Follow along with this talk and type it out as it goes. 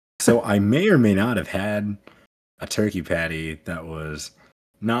So I may or may not have had a turkey patty that was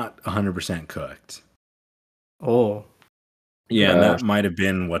not 100% cooked. Oh. Yeah, and that might have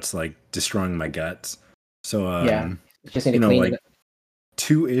been what's like destroying my guts. So Yeah. Just need to clean it.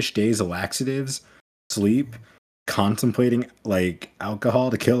 2-ish days of laxatives, sleep, contemplating like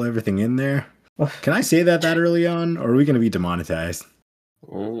alcohol to kill everything in there. Can I say that early on, or are we going to be demonetized?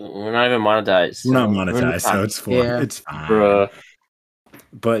 We're not even monetized. We're not monetized, so it's fine. Yeah. It's fine. Bruh.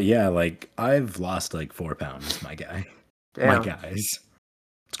 But yeah, like I've lost like 4 pounds, my guy. Damn. My guys.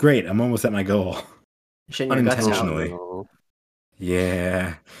 It's great. I'm almost at my goal. Shitting your guts out. Unintentionally.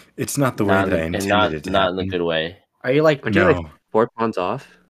 Yeah. It's not the way that I intended it to not happen. in a good way. Are you like... Aren't you like 4 pounds off?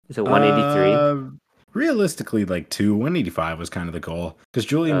 Is it 183? Realistically, like 185 was kind of the goal. Because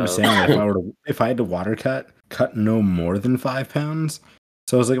Julian was saying that if I had to water cut no more than 5 pounds.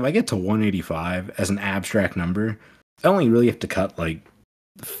 So I was like, if I get to 185 as an abstract number, I only really have to cut like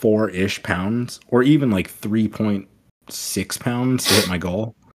 4-ish pounds, or even like 3.6 pounds to hit my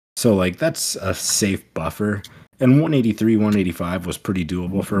goal. So like that's a safe buffer. And 183, 185 was pretty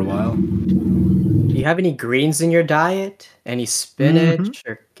doable for a while. Do you have any greens in your diet? Any spinach?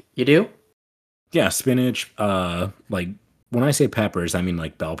 Or you do? Yeah, spinach. Like when I say peppers, I mean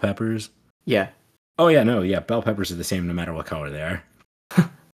like bell peppers. Yeah. Oh yeah, no, yeah, bell peppers are the same no matter what color they are.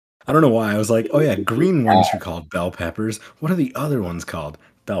 I don't know why. I was like, oh yeah, green ones are called bell peppers. What are the other ones called?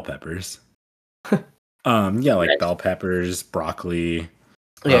 Bell peppers. Yeah, like bell peppers, broccoli,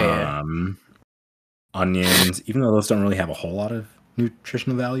 onions, even though those don't really have a whole lot of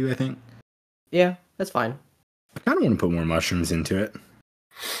nutritional value, I think. Yeah, that's fine. I kind of want to put more mushrooms into it.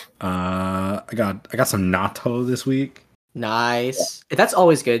 I got some natto this week. Nice. That's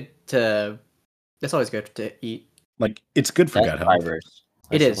always good to eat. Like it's good for gut health. Fibers.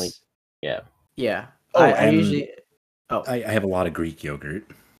 It is. Yeah. Yeah. Oh, I usually. Oh, I have a lot of Greek yogurt.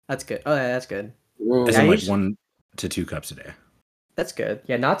 That's good. Oh, yeah, that's good. As in like 1 to 2 cups a day. That's good.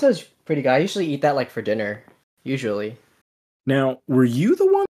 Yeah, natto's pretty good. I usually eat that like for dinner. Usually. Now, were you the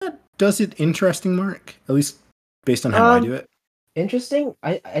one that does it interesting, Mark? At least based on how I do it. Interesting.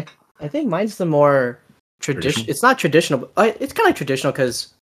 I think mine's the more traditional. It's not traditional, but it's kind of traditional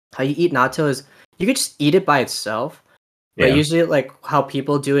because how you eat natto is you could just eat it by itself. Yeah. But usually, like how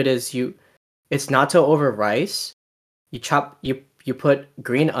people do it is it's natto over rice. You put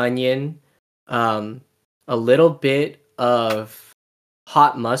green onion, a little bit of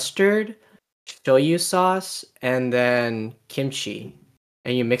hot mustard, shoyu sauce, and then kimchi,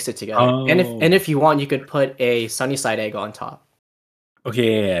 and you mix it together. Oh. And if you want, you could put a sunny side egg on top.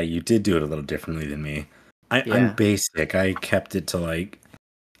 Okay, yeah, you did do it a little differently than me. I'm basic. I kept it to like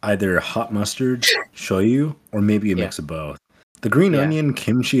either hot mustard, shoyu, or maybe a mix of both. The green onion,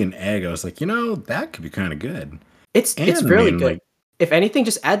 kimchi, and egg, I was like, that could be kind of good. It's really good. Like, if anything,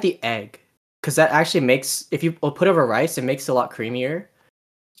 just add the egg. Because that actually makes, if you put over rice, it makes it a lot creamier.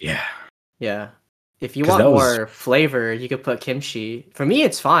 Yeah. Yeah. If you want more flavor, you could put kimchi. For me,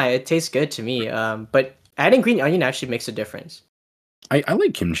 it's fine. It tastes good to me. But adding green onion actually makes a difference. I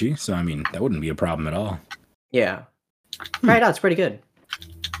like kimchi, so I mean, that wouldn't be a problem at all. Yeah. Try it out. It's pretty good.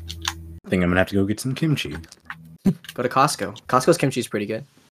 I think I'm going to have to go get some kimchi. Go to Costco. Costco's kimchi is pretty good.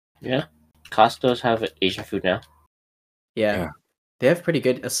 Yeah. Costco's have Asian food now. Yeah. They have pretty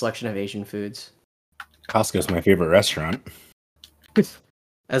good a selection of Asian foods. Costco's my favorite restaurant.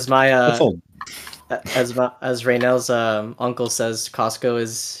 As my as Raynell's uncle says, Costco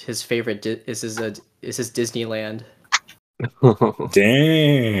is his favorite. Is his Disneyland.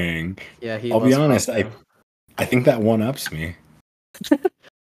 Dang. Yeah, I'll be honest. I think that one ups me.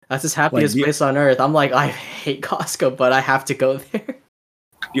 That's his happiest place on earth. I'm like, I hate Costco, but I have to go there.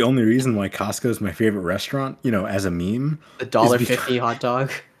 The only reason why Costco is my favorite restaurant, as a meme, the $1.50 hot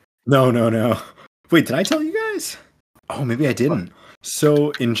dog. No. Wait, did I tell you guys? Oh, maybe I didn't.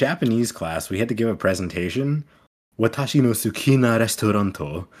 So in Japanese class, we had to give a presentation. Watashi no suki na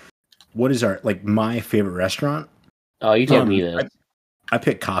restauranto. What is my favorite restaurant? Oh, you told me that. I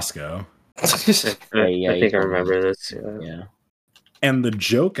picked Costco. I think I remember this. Yeah. And the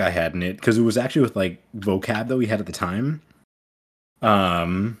joke I had in it, because it was actually with vocab that we had at the time.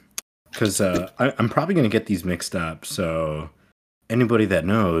 Because I'm probably going to get these mixed up. So anybody that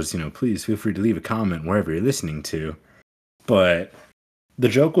knows, please feel free to leave a comment wherever you're listening to. But the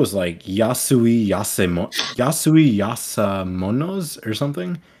joke was yasui yasamonos or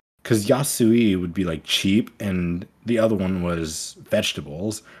something. Because yasui would be cheap, and the other one was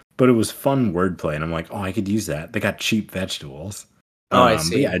vegetables. But it was fun wordplay, and I'm like, I could use that. They got cheap vegetables. Oh, I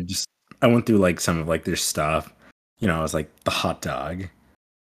see. But yeah, I went through some of their stuff. I was like, the hot dog,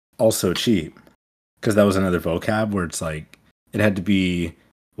 also cheap. Because that was another vocab where it's it had to be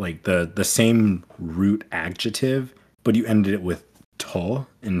like the same root adjective, but you ended it with to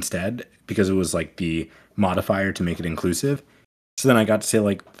instead because it was like the modifier to make it inclusive. So then I got to say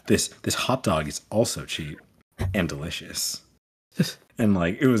like this hot dog is also cheap and delicious. And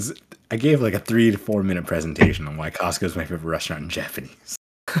like it was, I gave like a 3 to 4 minute presentation on why Costco is my favorite restaurant in Japanese.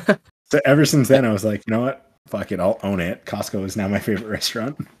 So ever since then, I was like, you know what? Fuck it, I'll own it. Costco is now my favorite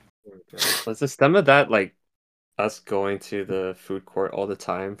restaurant. Was the stem of that like us going to the food court all the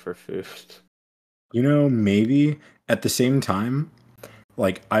time for food? You know, maybe at the same time,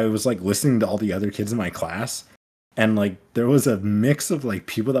 like I was like listening to all the other kids in my class, and like there was a mix of like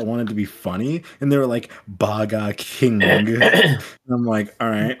people that wanted to be funny, and they were like Baga King. And I'm like, all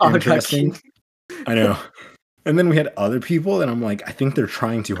right, interesting. I know. And then we had other people, and I'm like, I think they're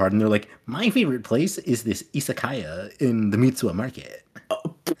trying too hard. And they're like, my favorite place is this izakaya in the Mitsuwa market.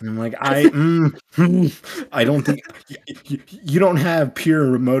 And I'm like, I don't think you don't have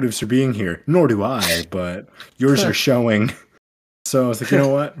pure motives for being here, nor do I. But yours are showing. So I was like, you know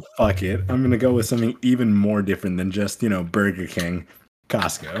what? Fuck it. I'm gonna go with something even more different than just Burger King,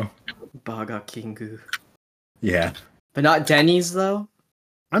 Costco. Baga Kingu. Yeah. But not Denny's though.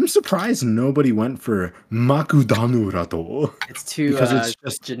 I'm surprised nobody went for Makudanu Rato. It's too because it's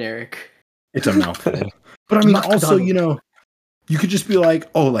just generic. It's a mouthful. But I mean, also, you could just be like,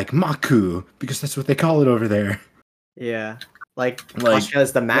 oh, like Maku, because that's what they call it over there. Yeah. Like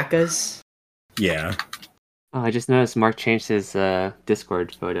Australia's the Macas. Yeah. Oh, I just noticed Mark changed his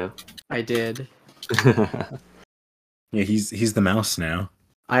Discord photo. I did. Yeah, he's the mouse now.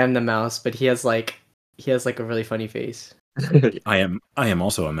 I am the mouse, but he has like a really funny face. I am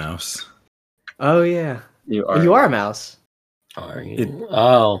also a mouse. Oh yeah. You are a mouse. Are you?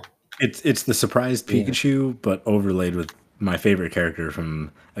 It's the surprised Pikachu, but overlaid with my favorite character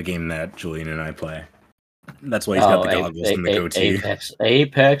from a game that Julian and I play. That's why he's got the goggles and the goatee.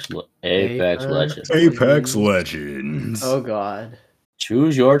 Apex Legends. Apex Legends. Oh god.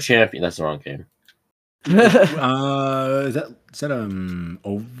 Choose your champion. That's the wrong game. Is that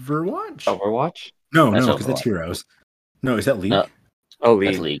Overwatch? Overwatch? No, because that's Heroes. No, is that League? Oh,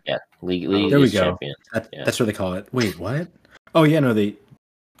 League. That's League, yeah. League there we is go. champion. That's what they call it. Wait, what? Oh yeah, no,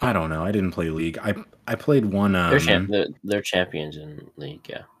 I don't know. I didn't play League. I played one. They're champions in League,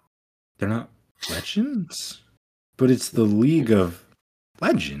 yeah. They're not Legends, but it's the League of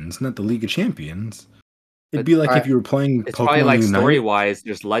Legends, not the League of Champions. It'd be like if you were playing it's Pokemon probably like Unite. Story-wise,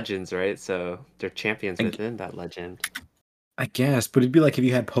 there's legends, right? So they're champions within that legend. I guess, but it'd be like if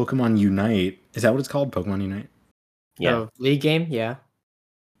you had Pokemon Unite. Is that what it's called? Pokemon Unite? Yeah. Oh, League game, yeah.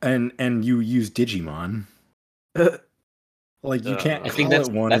 And you use Digimon. Like you can't call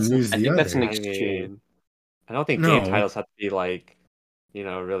it one and use the other. That's an extreme. I don't think game titles have to be like,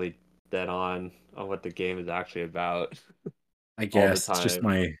 really dead on what the game is actually about. I guess it's just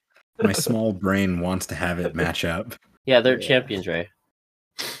my small brain wants to have it match up. Yeah, they're champions, right?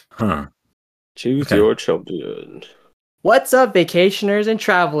 Huh. Choose your champion. What's up, vacationers and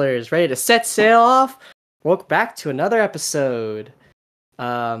travelers? Ready to set sail off? Welcome back to another episode.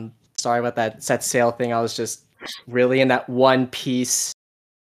 Sorry about that set sail thing. I was just really in that One Piece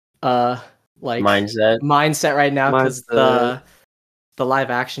mindset right now because the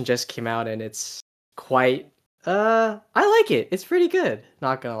live action just came out and it's quite I like it. It's pretty good,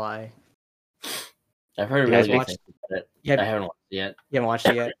 not gonna lie. I've heard really good things about it. I haven't watched it yet. You haven't watched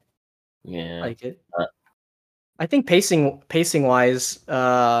it yet? Yeah. I like it. I think pacing wise,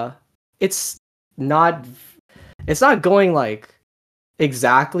 it's not going like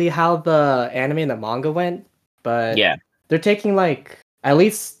exactly how the anime and the manga went, but yeah, they're taking like at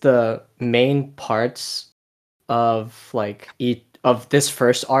least the main parts of of this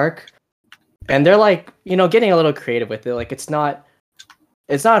first arc, and they're like getting a little creative with it. Like it's not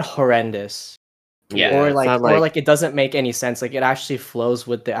horrendous, or like it doesn't make any sense. Like it actually flows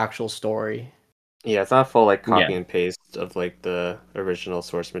with the actual story. Yeah, it's not full like copy and paste of like the original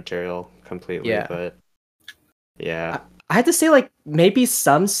source material completely, but yeah. I had to say like maybe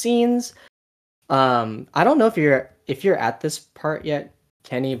some scenes. I don't know if you're at this part yet,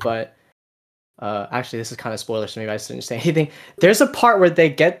 Kenny, but actually this is kind of spoilers, so maybe I shouldn't say anything. There's a part where they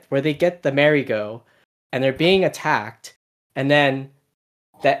get the merry-go, and they're being attacked, and then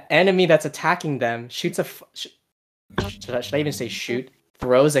the enemy that's attacking them shoots should I even say shoot?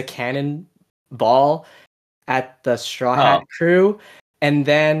 Throws a cannon ball at the Straw Hat crew, and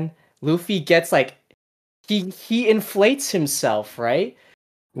then Luffy gets like he inflates himself, right?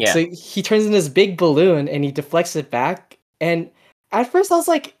 Yeah. So he turns into this big balloon and he deflects it back. And at first I was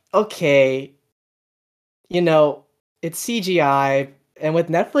like, okay, it's CGI, and with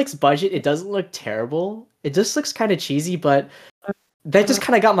Netflix budget, it doesn't look terrible. It just looks kind of cheesy, but that just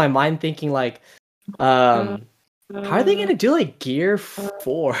kind of got my mind thinking like, how are they gonna do like Gear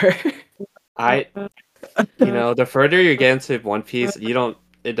 4? The further you get into One Piece,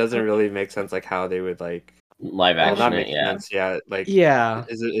 it doesn't really make sense like how they would like live action it, sense. Yeah, like yeah.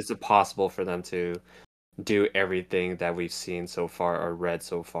 Is it possible for them to do everything that we've seen so far or read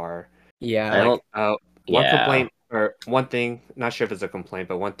so far? Yeah. One complaint or one thing, not sure if it's a complaint,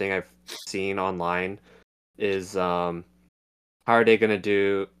 but one thing I've seen online is how are they gonna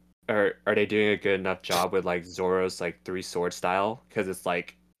do, or are they doing a good enough job with like Zoro's like 3 sword style? Because it's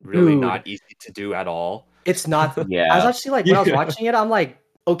like really not easy to do at all. It's not. I was actually like, when I was watching it, I'm like,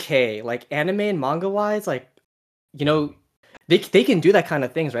 okay, like anime and manga wise, like, they can do that kind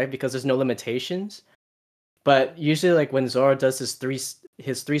of things, right? Because there's no limitations. But usually, like when Zoro does his 3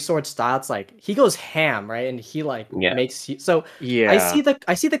 sword style, it's like he goes ham, right? And he like makes you. So I see the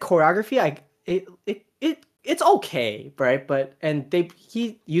choreography. It's okay, right? But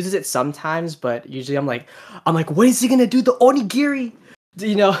he uses it sometimes, but usually I'm like, when is he gonna do the onigiri?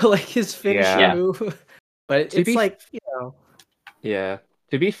 Like his finishing move. But it's like, Yeah.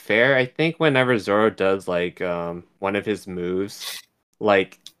 To be fair, I think whenever Zoro does like one of his moves,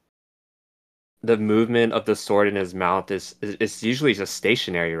 like the movement of the sword in his mouth is usually just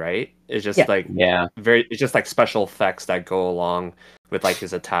stationary, right? It's just it's just like special effects that go along with like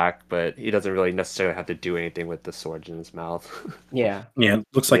his attack, but he doesn't really necessarily have to do anything with the sword in his mouth. Yeah. Yeah, it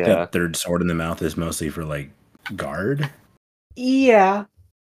looks like that third sword in the mouth is mostly for like guard. Yeah.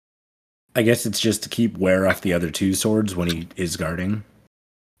 I guess it's just to keep wear off the other 2 swords when he is guarding.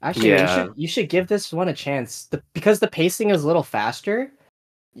 Actually, you should give this one a chance. Because the pacing is a little faster,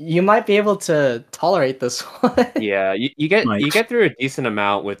 you might be able to tolerate this one. Yeah, you get through a decent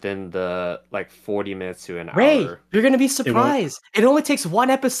amount within the like 40 minutes to an hour. You're gonna be surprised. It only takes 1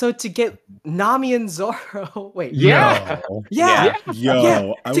 episode to get Nami and Zoro. Wait. Yeah. Yeah.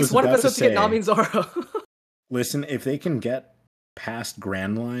 Yo, it takes 1 episode to get Nami and Zoro. Listen, if they can get past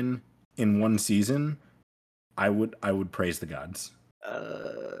Grand Line in 1 season, I would praise the gods.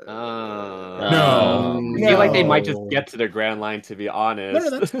 No. I feel like they might just get to the Grand Line, to be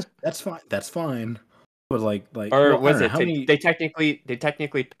honest. No, that's fine. That's fine. But like, or was it? They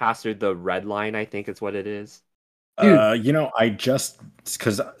technically passed through the Red Line. I think is what it is. I just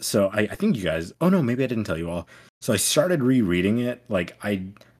I think you guys. Oh no, maybe I didn't tell you all. So I started rereading it. Like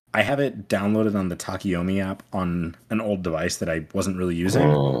I have it downloaded on the Takeyomi app on an old device that I wasn't really using,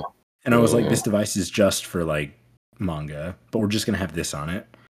 and I was like, this device is just for like manga, but we're just gonna have this on it.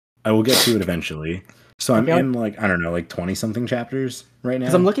 I will get to it eventually. So I'm in like, I don't know, like 20 something chapters right now.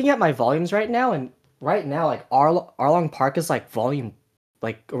 Because I'm looking at my volumes right now, and right now like Arlong Park is like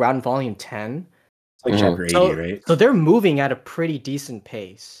around volume 10. It's like chapter 80, right? So they're moving at a pretty decent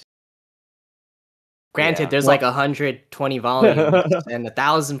pace. Granted, there's like 120 volumes and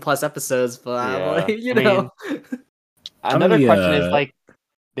 1,000+ episodes, but another question is like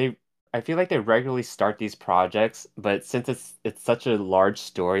I feel like they regularly start these projects, but since it's such a large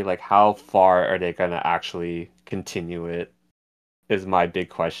story, like how far are they gonna actually continue it? Is my big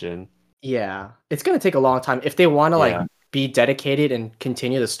question. Yeah, it's gonna take a long time if they want to like be dedicated and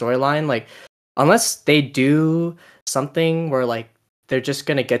continue the storyline. Like, unless they do something where like they're just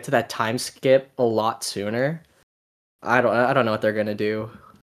gonna get to that time skip a lot sooner. I don't know what they're gonna do.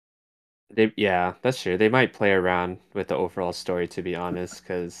 That's true. They might play around with the overall story, to be honest,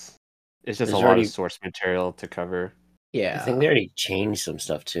 because it's just a lot of source material to cover. Yeah, I think they already changed some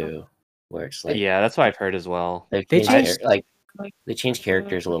stuff too, where it's like that's what I've heard as well. They changed they changed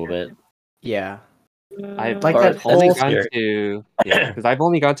characters a little bit. Yeah, I've only gone to because I've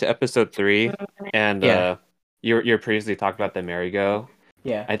only gone to episode 3, and you're previously talked about the merry-go.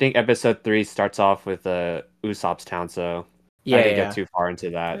 Yeah, I think episode 3 starts off with Usopp's town, so I didn't get too far into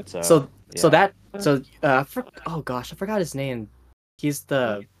that. Oh gosh, I forgot his name. He's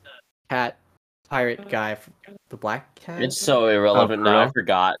the cat pirate guy, the black cat. It's so irrelevant now. I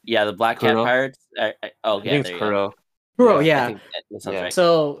forgot. Yeah, the black cat pirates. I think it's Kuro. Kuro, yeah. That sounds right.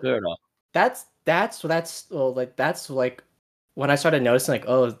 So Kuro. that's like when I started noticing like,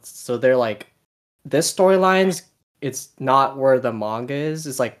 oh, so they're like this storyline's it's not where the manga is.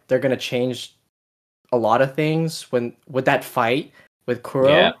 It's like they're gonna change a lot of things with that fight with Kuro.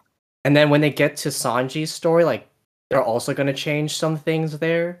 Yeah. And then when they get to Sanji's story, like they're also gonna change some things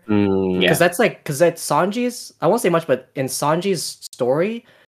there. Because that's Sanji's. I won't say much, but in Sanji's story,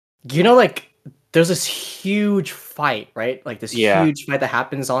 like there's this huge fight, right? Like this huge fight that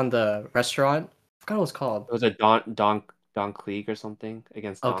happens on the restaurant. I forgot what it's called. It was a Don Krieg or something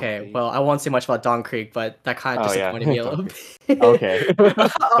against Don Krieg. Well, I won't say much about Don Krieg, but that kind of disappointed me a little bit. Okay.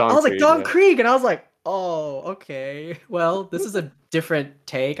 I was like, Don Krieg, and I was like, oh, okay. Well, this is a different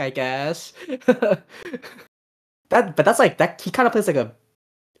take, I guess. But that's like that. He kind of plays like a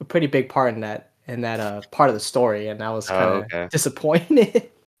pretty big part in that part of the story, and I was kind of disappointed.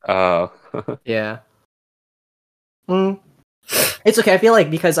 Oh, yeah. It's okay. I feel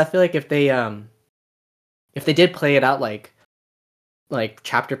like if they did play it out like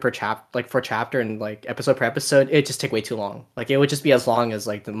chapter per chapter, like for chapter and like episode per episode, it'd just take way too long. Like it would just be as long as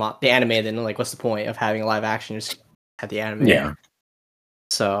like the anime. Then like, what's the point of having a live action? Just have the anime. Yeah.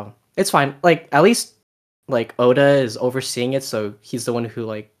 So it's fine. Like at least like Oda is overseeing it, so he's the one who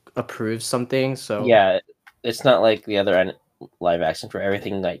like approves something. So yeah, it's not like the other live actions where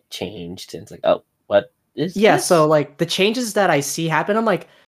everything like changed and it's like, oh, what is this? So like the changes that I see happen, I'm like,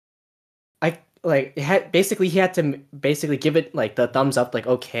 basically he had to basically give it like the thumbs up, like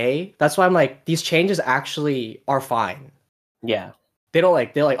okay. That's why I'm like, these changes actually are fine. Yeah, they're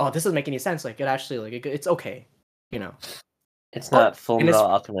like, oh, this doesn't make any sense. Like it actually like it's okay, you know. It's not Full Metal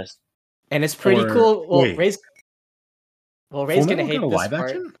Alchemist, and it's pretty cool. Well, Ray's gonna hate this live part.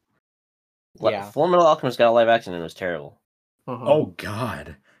 Action? Yeah, Full Metal Alchemist got a live action and it was terrible. Oh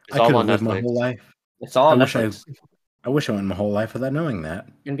God, it's I all could on have lived Netflix. my whole life. It's all on Netflix. I wish I went my whole life without knowing that.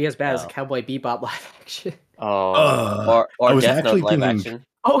 It'd be as bad as Cowboy Bebop live action. Or Death Note live action.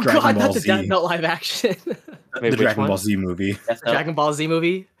 Oh God, not the Death Note live action. The Dragon Ball Z movie. Dragon Ball Z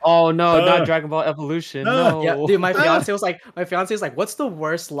movie. Oh no, not Dragon Ball Evolution. No. Yeah, dude, my fiance was like, what's the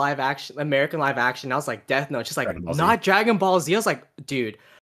worst live action, American live action? And I was like, Death Note. She's like, not Dragon Ball Z. I was like, dude,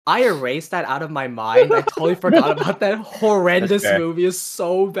 I erased that out of my mind. I totally forgot about that horrendous movie. It's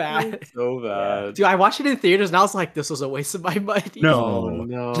so bad. So bad. Dude, I watched it in theaters and I was like, this was a waste of my money.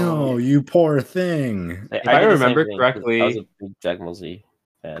 No, you poor thing. If I remember correctly, I was a big Dragon Ball Z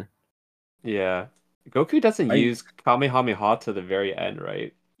fan. Yeah. Goku doesn't use Kamehameha to the very end,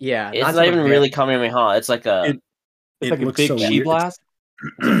 right? Yeah. It's not even really Kamehameha. It's like a... It's like a big ki blast?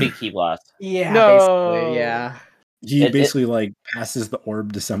 It's a big ki blast. Yeah, basically, yeah. He basically like passes the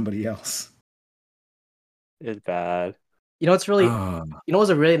orb to somebody else. It's bad. You know what's really what's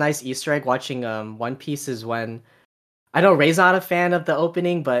a really nice Easter egg watching One Piece is when I know Ray's not a fan of the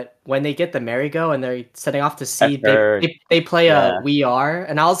opening, but when they get the merry-go and they're setting off to sea, they play We Are,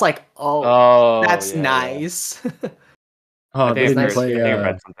 and I was like, that's nice. I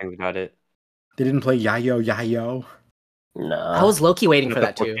read some things about it. They didn't play Yayo Yayo. No, I was low-key waiting for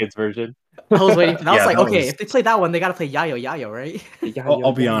that too. Kids version. I was waiting for that. I was like, okay, if they play that one, they gotta play Yayo Yayo, right?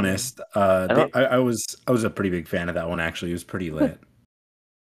 I'll be honest. I was a pretty big fan of that one. Actually, it was pretty lit.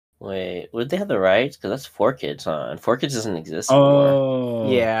 Wait, would they have the rights? Because that's 4Kids, huh? And 4Kids doesn't exist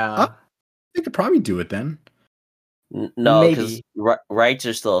anymore. Yeah. They could probably do it then. No, because rights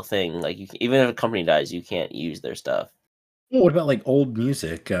are still a thing. Like, even if a company dies, you can't use their stuff. Well, what about like old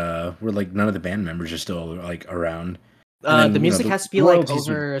music, where like none of the band members are still like around? The music has to be like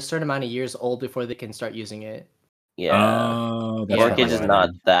over a certain amount of years old before they can start using it. Yeah. 4Kids is not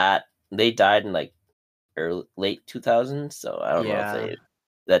that. They died in like late 2000s, so I don't know if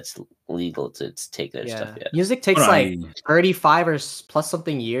that's legal to take their stuff yet. Music takes like 35 or plus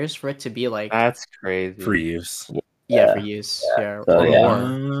something years for it to be like... That's crazy. For use. Yeah, for use.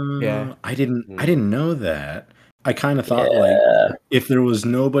 Yeah. I didn't know that. I kind of thought like if there was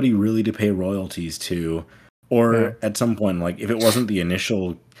nobody really to pay royalties to, or at some point, like if it wasn't the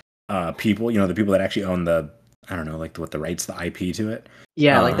initial people, the people that actually own the, I don't know, like the rights, the IP to it.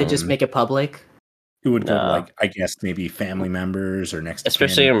 Yeah, like they just make it public. It would go to, like, I guess maybe family members or next,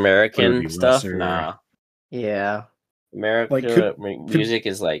 especially American stuff. Nah. Yeah. America music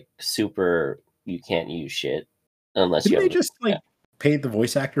is like super. You can't use shit unless you. They just like paid the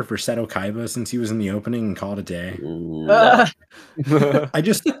voice actor for Seto Kaiba since he was in the opening and called it a day. No. I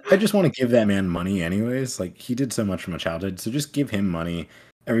just want to give that man money anyways. Like he did so much from my childhood, so just give him money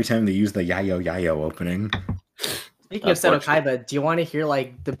every time they use the Yayo Yayo opening. Speaking of Seto Kaiba, do you want to hear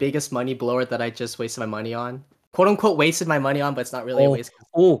like the biggest money blower that I just wasted my money on? "Quote unquote" wasted my money on, but it's not really a waste.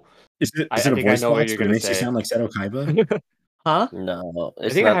 Is it a voice box that makes you sound like Seto Kaiba? Huh? No, I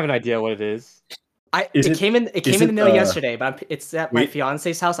think I have an idea what it is. It came in the mail yesterday, but it's at my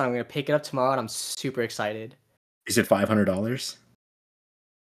fiance's house. And I'm gonna pick it up tomorrow, and I'm super excited. Is it $500?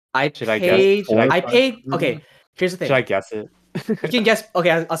 I paid. Okay, here's the thing. Should I guess it? You can guess.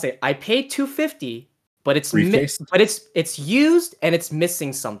 Okay, I'll say I paid $250, but it's used and it's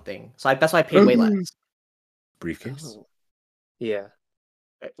missing something. So that's why I paid way less. Briefcase. Yeah.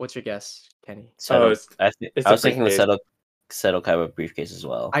 What's your guess, Kenny? So I was thinking the Seto Kaiba briefcase as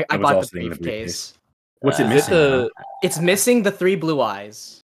well. I bought the briefcase. What's it missing? It's missing the 3 blue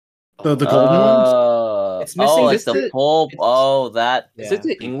eyes. The golden ones? It's missing like the full. Oh, that is it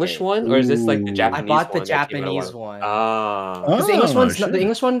the English one or is this like the Japanese one? I bought the Japanese one. Because the English one's the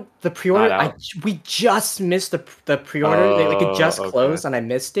English one, the pre-order. We just missed the pre-order. Like it just closed and I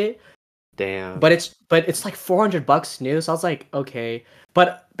missed it. Damn. But it's like $400 new. So I was like, okay.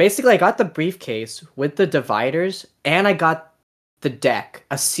 But basically, I got the briefcase with the dividers, and I got the deck,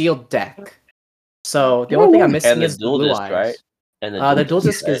 a sealed deck. So the only thing I'm missing is the blue disc, eyes. right? And the dual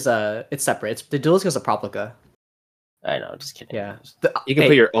disc is it's separate. The dual disc is a replica. I know, just kidding. Yeah, you can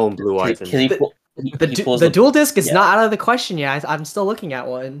put your own blue eyes in. The dual disc is not out of the question yet. I'm still looking at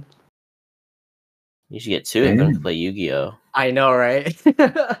one. You should get two if you play Yu-Gi-Oh. I know, right?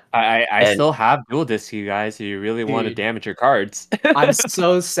 I still have dual discs, you guys. If you really want to damage your cards. I'm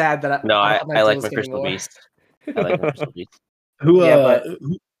so sad that I like my Crystal Beast. I like my Crystal Beast. Who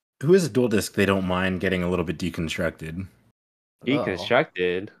is a dual disc they don't mind getting a little bit deconstructed?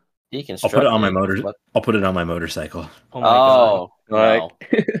 Deconstructed? I'll put it on my I'll put it on my motorcycle. Oh my god. No.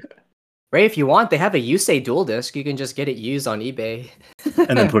 Ray, if you want, they have a Yusei dual disc. You can just get it used on eBay.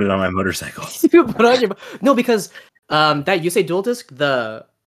 And then put it on my motorcycle. No, because that Yusei dual disc, it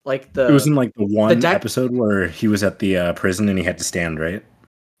was in like the one episode where he was at the prison and he had to stand, right?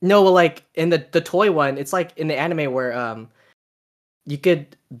 No, well, like in the toy one, it's like in the anime where you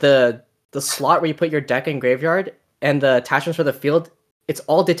could the slot where you put your deck in graveyard and the attachments for the field, it's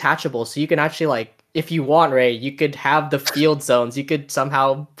all detachable, so you can actually like, if you want, Ray, you could have the field zones. You could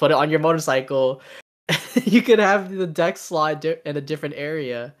somehow put it on your motorcycle. You could have the deck slot in a different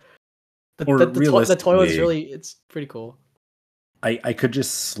area. The toy was it's pretty cool. I could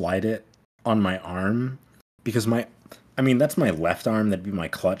just slide it on my arm because that's my left arm. That'd be my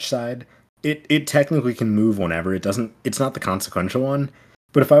clutch side. It technically can move whenever. It's not the consequential one.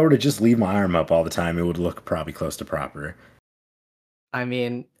 But if I were to just leave my arm up all the time, it would look probably close to proper. I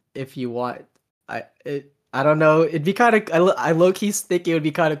mean, if you want, I don't know. It'd be kind of. I low key think it would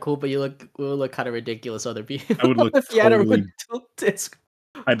be kind of cool, but it would look kind of ridiculous. Other people. I would look if you totally. had a disc.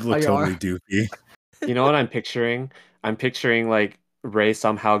 I'd look totally doofy. You know what I'm picturing? I'm picturing like Ray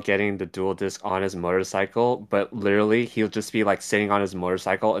somehow getting the dual disc on his motorcycle, but literally he'll just be like sitting on his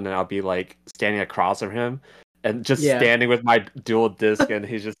motorcycle, and then I'll be like standing across from him, and just standing with my dual disc, and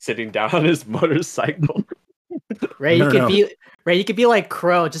he's just sitting down on his motorcycle. Ray, you could be like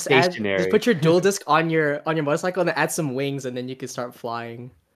Crow. Just put your dual disc on your motorcycle and then add some wings, and then you can start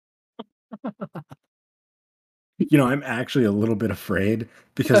flying. I'm actually a little bit afraid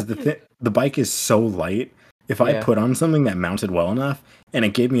because the bike is so light. If I put on something that mounted well enough and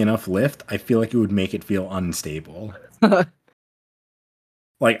it gave me enough lift, I feel like it would make it feel unstable.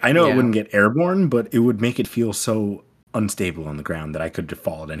 Like, I know it wouldn't get airborne, but it would make it feel so unstable on the ground that I could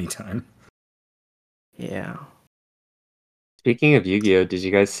fall at any time. Yeah. Speaking of Yu-Gi-Oh, did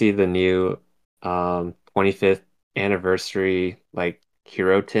you guys see the new 25th anniversary like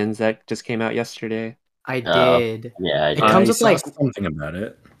hero tins that just came out yesterday? I did. Yeah, it comes with like something about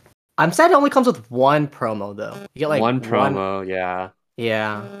it. I'm sad it only comes with one promo though. You get like one promo, yeah.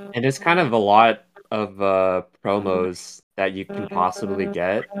 Yeah. And it's kind of a lot of promos that you can possibly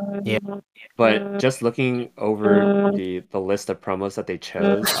get. Yeah. But just looking over the list of promos that they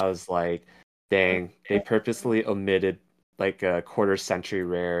chose, I was like, dang, they purposely omitted like a quarter century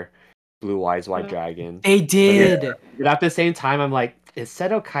rare Blue Eyes White Dragon. They did. But at the same time, I'm like, is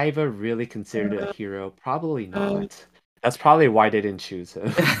Seto Kaiba really considered a hero? Probably not. That's probably why they didn't choose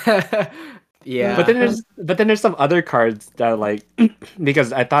him. Yeah. But then there's some other cards that are like,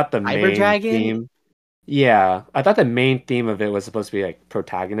 because I thought the main theme. Yeah, I thought the main theme of it was supposed to be like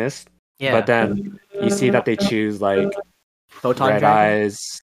protagonist. Yeah. But then you see that they choose like Photon Red Dragon?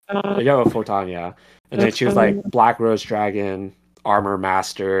 Eyes. Yeah, Photon, yeah. And they choose like Black Rose Dragon, Armor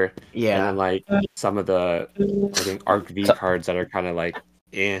Master, yeah, and then like some of the I think Arc V cards that are kind of like,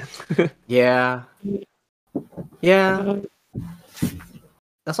 yeah. That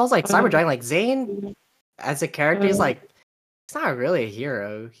sounds like Cyber Dragon. Like Zane, as a character, he's like, he's not really a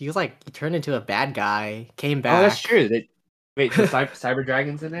hero. He turned into a bad guy, came back. Oh, that's true. Wait, so Cyber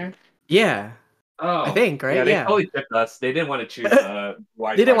Dragon's in there? Yeah. Oh, I think, right? Yeah, they totally tipped us. They didn't want to choose.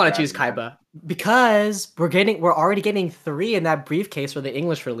 They didn't want to choose Kaiba because we're already getting 3 in that briefcase for the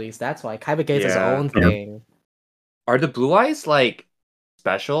English release. That's why Kaiba gets his own thing. Are the Blue Eyes like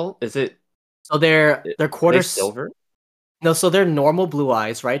special? Is it? So they're quarter silver. No, so they're normal Blue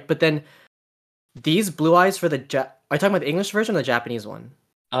Eyes, right? But then these Blue Eyes for the are you talking about the English version or the Japanese one?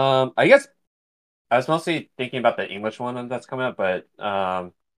 I guess I was mostly thinking about the English one that's coming up, but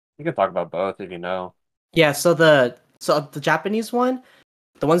you can talk about both if you know. Yeah, so the Japanese one,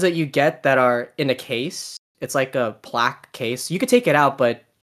 the ones that you get that are in a case, it's like a plaque case. You could take it out, but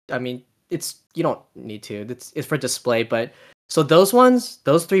I mean, it's you don't need to. It's for display. But so those ones,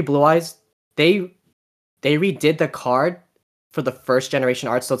 those 3 Blue Eyes, they redid the card for the first generation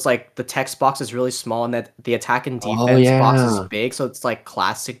art. So it's like the text box is really small and that the attack and defense box is big. So it's like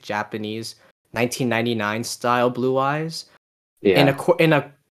classic Japanese 1999 style Blue Eyes. Yeah. In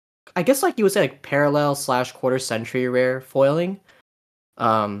a I guess like you would say like parallel / quarter century rare foiling.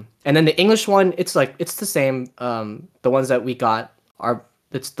 And then the English one, it's the same. The ones that we got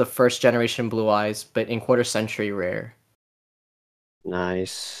it's the first generation Blue Eyes, but in quarter century rare.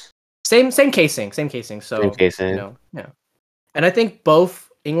 Nice. Same casing. So Same casing. yeah. And I think both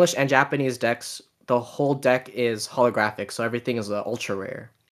English and Japanese decks, the whole deck is holographic, so everything is ultra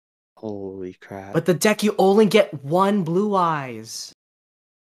rare. Holy crap! But the deck, you only get 1 Blue Eyes.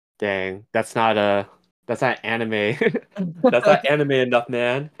 Dang, that's not anime. That's not anime enough,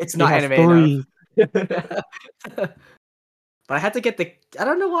 man. It's not anime enough. But I had to get I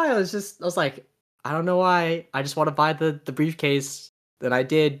don't know why. I was like, I don't know why. I just want to buy the briefcase. And I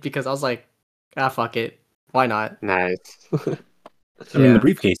did because I was like, fuck it. Why not? Nice. I mean, the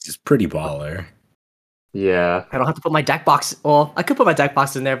briefcase is pretty baller. Yeah. I don't have to put my deck box. Well, I could put my deck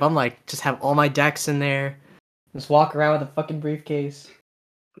box in there, but I'm like, just have all my decks in there. Just walk around with a fucking briefcase.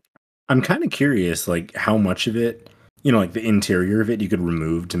 I'm kind of curious, like, how much of it, like the interior of it, you could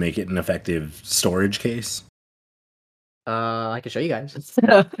remove to make it an effective storage case. I can show you guys.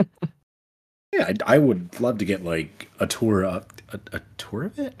 Yeah, I would love to get like a tour of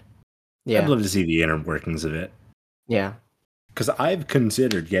it. Yeah, I'd love to see the inner workings of it. Yeah, because I've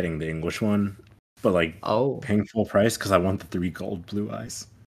considered getting the English one, but like paying full price because I want the 3 gold Blue Eyes.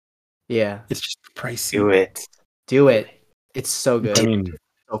 Yeah, it's just pricey. Do it. It's so good. I mean,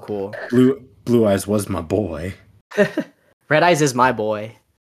 so cool. Blue Eyes was my boy. Red Eyes is my boy.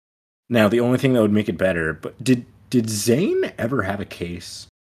 Now the only thing that would make it better, but did Zane ever have a case?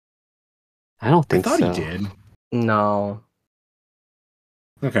 I don't think so. I thought he did. No.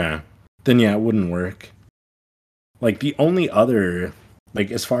 Okay. Then yeah, it wouldn't work. Like the only other,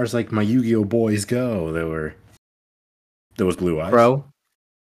 like as far as like my Yu-Gi-Oh boys go, there was Blue Eyes. Bro.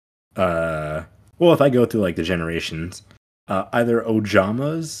 Well, if I go through like the generations, either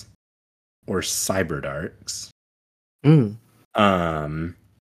Ojamas or Cyberdarks. And then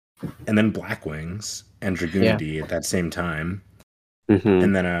Blackwings and Dragoonity at that same time. Mm-hmm.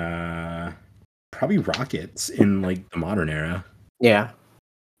 And then probably Rockets in like the modern era. Yeah.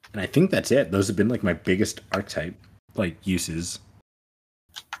 And I think that's it. Those have been like my biggest archetype like uses.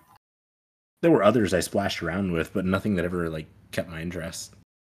 There were others I splashed around with, but nothing that ever like kept my interest.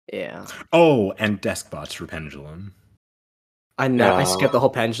 Yeah. Oh, and desk bots for Pendulum. I know. I skipped the whole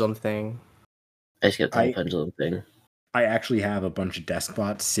Pendulum thing. I skipped the whole Pendulum thing. I actually have a bunch of desk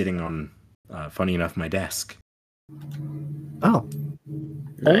bots sitting on, funny enough, my desk. Oh.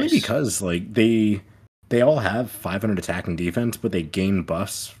 Nice. Only because like they all have 500 attack and defense, but they gain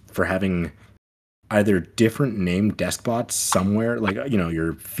buffs for having either different named desk bots somewhere, like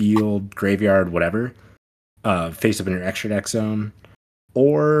your field, graveyard, whatever, face up in your extra deck zone,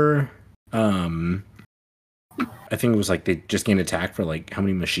 or I think it was like they just gained attack for like how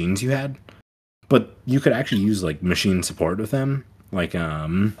many machines you had, but you could actually use like machine support with them, like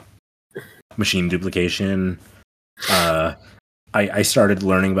machine duplication. I started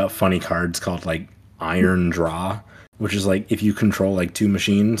learning about funny cards called like Iron Draw, which is like if you control like 2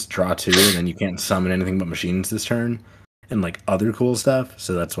 machines, draw 2, and then you can't summon anything but machines this turn, and like other cool stuff.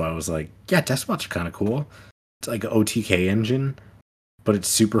 So that's why I was like, yeah, desk bots are kind of cool. It's like an OTK engine, but it's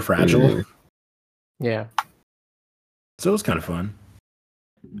super fragile. Mm-hmm. Yeah. So it was kind of fun.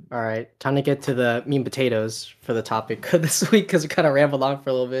 All right, time to get to the meat and potatoes for the topic this week because we kind of rambled on for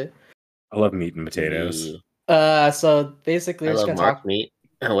a little bit. I love meat and potatoes. So basically, we're just gonna talk meat.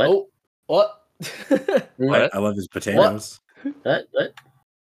 What? Oh, what? What? I love his potatoes. What?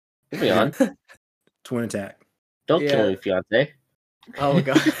 Moving on. Twin attack. Don't kill me, fiance. Oh my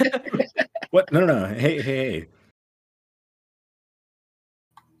god. What? No. Hey.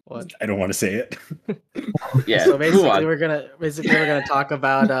 What? I don't want to say it. Yeah. So basically, we're gonna talk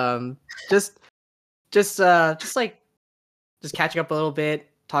about just catching up a little bit.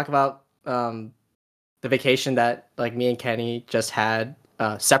 Talk about the vacation that like me and Kenny just had.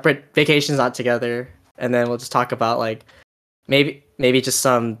 Separate vacations, not together. And then we'll just talk about like maybe just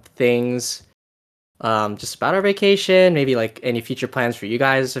some things just about our vacation, maybe like any future plans for you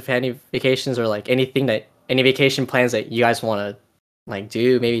guys if any vacations, or like any vacation plans that you guys want to like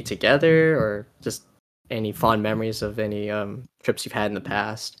do maybe together, or just any fond memories of any trips you've had in the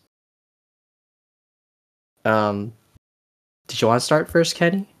past. Did you want to start first,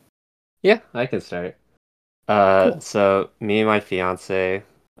 Kenny? Yeah, I can start. Cool. So me and my fiance,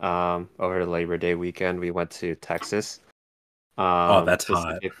 over the Labor Day weekend. We went to Texas. Oh, that's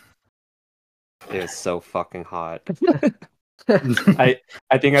hot. It was so fucking hot. I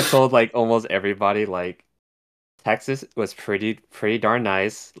think I told like almost everybody like Texas was pretty darn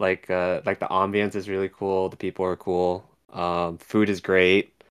nice. Like the ambience is really cool. The people are cool. Food is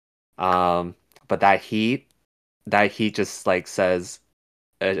great. But that heat just like says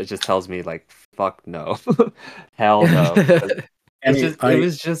it just tells me like fuck no, hell no. It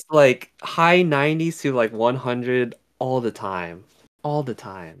was just like high 90s to like 100 all the time.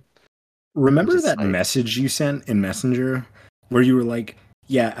 Remember that message you sent in Messenger where you were like,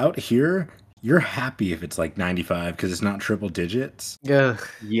 yeah, out here you're happy if it's like 95 because it's not triple digits. Yeah.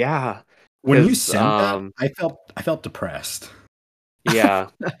 When you sent that, I felt depressed. Yeah.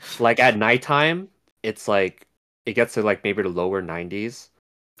 Like at nighttime, it's like it gets to like maybe the lower 90s.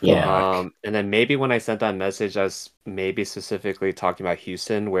 Yeah. And then maybe when I sent that message, I was maybe specifically talking about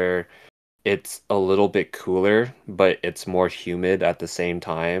Houston, where it's a little bit cooler, but it's more humid at the same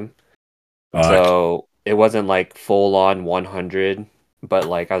time. So it wasn't like full on 100, but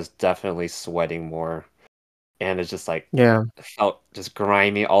like I was definitely sweating more. And it's just like it felt just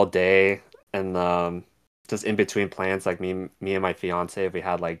grimy all day. And just in between plans, like me and my fiance, if we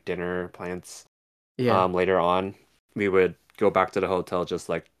had like dinner plans later on, we would go back to the hotel, just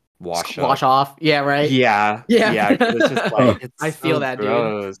like wash off. Yeah, right. Yeah. It's just like it's I feel that,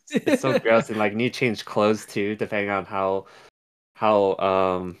 gross. Dude. It's so gross, and like need to change clothes too, depending on how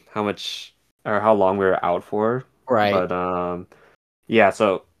much or how long we were out for. Right. But yeah.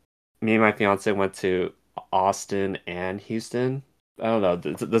 So me and my fiance went to Austin and Houston. I don't know.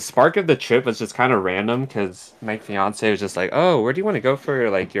 The spark of the trip was just kind of random because my fiance was just like, "Oh, where do you want to go for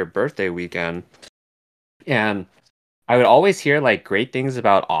like your birthday weekend?" And I would always hear like great things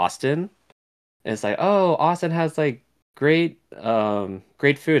about Austin. And it's like, "Oh, Austin has like great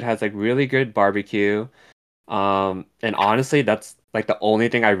food, has like really good barbecue." And honestly, that's like the only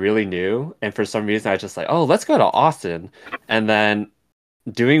thing I really knew. And for some reason, I was just like, "Oh, let's go to Austin." And then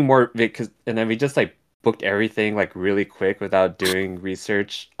doing more and then we just like booked everything like really quick without doing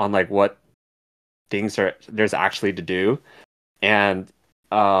research on like what things there's actually to do. And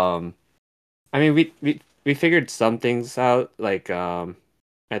I mean we figured some things out, like I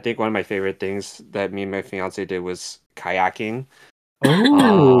think one of my favorite things that me and my fiance did was kayaking.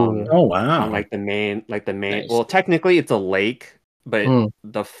 Oh wow. On like the main Nice. well, technically it's a lake, but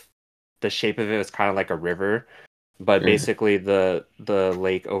the shape of it was kind of like a river. But basically the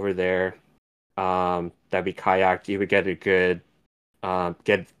lake over there that we kayaked, you would get a good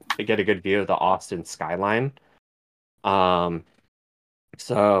get a good view of the Austin skyline.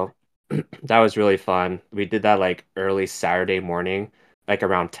 So that was really fun. We did that like early Saturday morning, like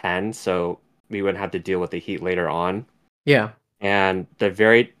around 10, so we wouldn't have to deal with the heat later on. Yeah. And the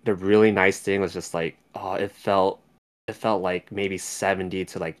really nice thing was just like, oh, it felt like maybe 70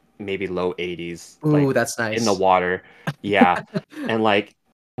 to like maybe low 80s. Ooh, like, that's nice. in the water. Yeah. And like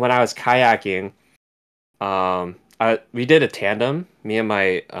when I was kayaking, we did a tandem, me and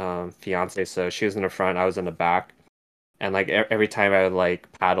my fiance. So she was in the front, I was in the back. And like every time I would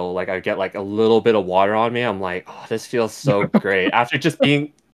like paddle, like I'd get like a little bit of water on me. I'm like, oh, this feels so great. After just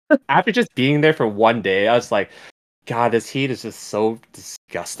being there for one day, I was like, God, this heat is just so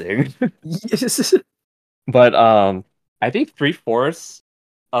disgusting. Yes. But I think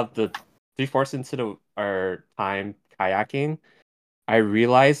 3/4 into our time kayaking, I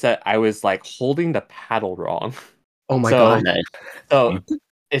realized that I was like holding the paddle wrong. Oh my God. So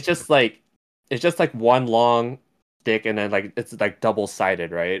it's just like one long stick, and then like it's like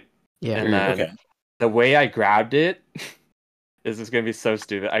double-sided, right? Yeah. And then the way I grabbed it this is gonna be so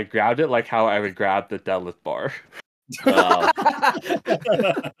stupid. I grabbed it like how I would grab the deadlift bar.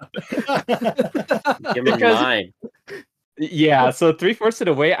 Give me mine. Yeah, so 3/4 of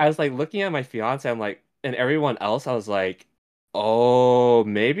the way, I was like looking at my fiance, I'm like, and everyone else, I was like, oh,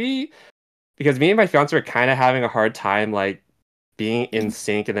 maybe because me and my fiance were kind of having a hard time like being in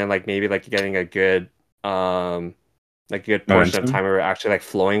sync, and then like maybe like getting a good portion of time where we're actually like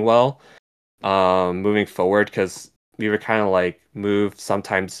flowing well, moving forward, because we were kind of like move,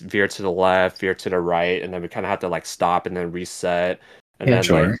 sometimes veer to the left, veer to the right, and then we kind of have to like stop and then reset, and then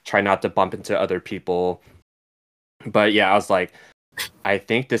like try not to bump into other people. But yeah, I was like, I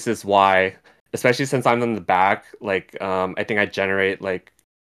think this is why, especially since I'm in the back, like I think I generate like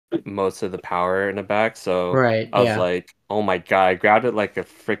most of the power in the back. So I was like, oh my God, I grabbed it like a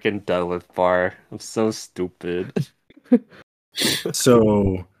freaking deadlift bar. I'm so stupid.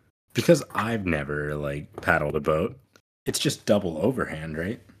 So because I've never like paddled a boat, it's just double overhand,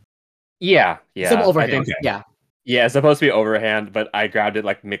 right? Yeah. Double overhand. Yeah. Yeah, it's supposed to be overhand, but I grabbed it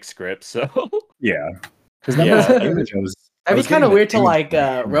like mixed grip, so Yeah. Because that was the image That'd be kind of weird to like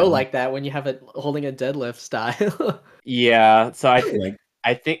row like that when you have it holding a deadlift style. Yeah, so I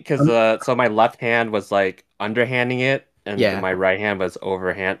think because so my left hand was like underhanding it, and my right hand was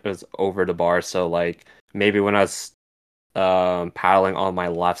over the bar. So like maybe when I was paddling on my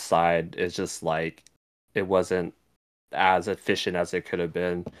left side, it's just like it wasn't as efficient as it could have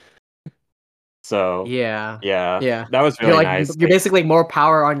been. So yeah, that was really nice. You're basically more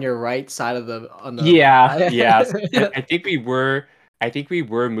power on your right side of the yeah. I think we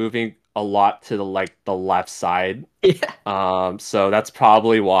were moving a lot to the left side. Yeah. So that's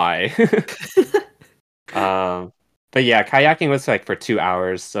probably why. But yeah, kayaking was like for 2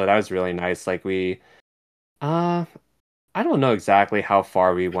 hours, so that was really nice. Like I don't know exactly how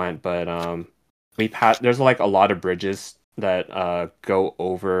far we went, but there's like a lot of bridges that go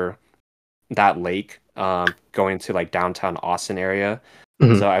over that lake, going to like downtown Austin area.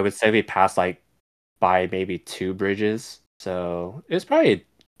 Mhm. So I would say we passed like by maybe 2 bridges. So it's probably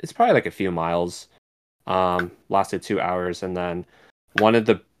like a few miles. Lasted 2 hours, and then one of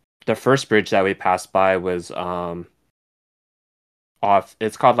the first bridge that we passed by was off.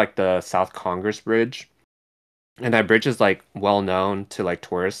 It's called like the South Congress Bridge, and that bridge is like well known to like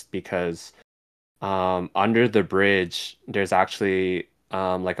tourists because under the bridge there's actually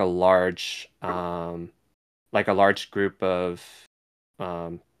like a large group of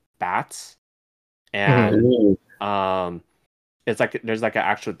bats, and it's like there's like an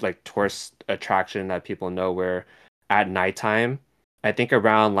actual like tourist attraction that people know where at nighttime, I think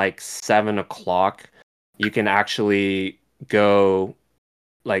around like 7 o'clock, you can actually go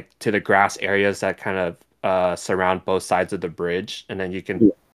like to the grass areas that kind of surround both sides of the bridge, and then you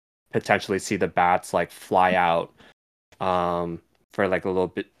can potentially see the bats like fly out for like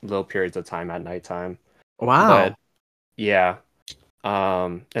little periods of time at nighttime. Wow. But yeah.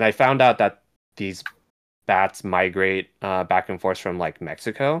 And I found out that these bats migrate back and forth from like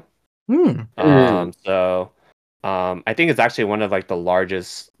Mexico. So I think it's actually one of like the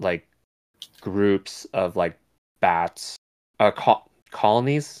largest like groups of like bats.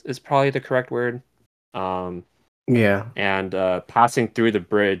 Colonies is probably the correct word. Yeah. And passing through the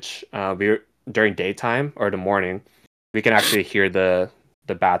bridge, during daytime or the morning, we can actually hear the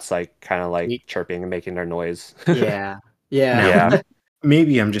bats like kind of like chirping and making their noise. Yeah. Now,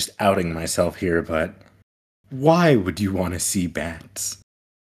 maybe I'm just outing myself here, but why would you want to see bats?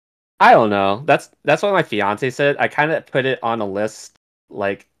 I don't know. That's what my fiance said. I kind of put it on a list,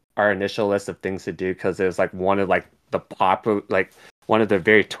 like our initial list of things to do, because it was like one of like one of the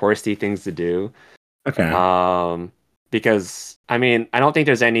very touristy things to do. Okay. Because I mean, I don't think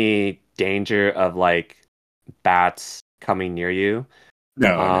there's any danger of like bats coming near you.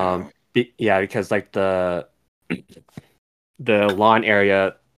 No. Because like the lawn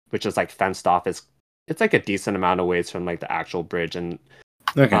area, which is like fenced off, it's like a decent amount of ways from like the actual bridge, and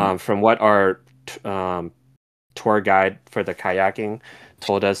from what our tour guide for the kayaking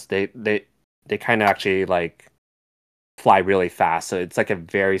told us, they kind of actually like fly really fast, so it's like a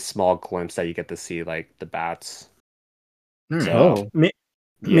very small glimpse that you get to see like the bats. So maybe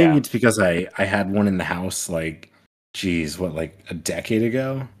it's because I had one in the house like, geez, what, like a decade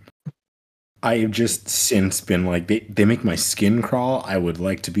ago? I have just since been like, they make my skin crawl. I would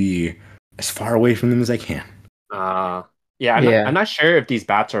like to be as far away from them as I can. I'm not sure if these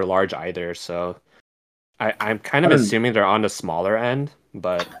bats are large either, so I'm kind of assuming they're on the smaller end,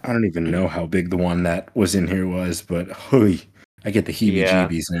 but I don't even know how big the one that was in here was, but I get the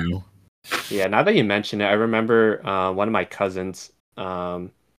heebie-jeebies now. Yeah, now that you mention it, I remember one of my cousins,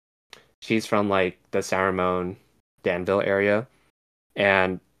 she's from like the San Ramon, Danville area,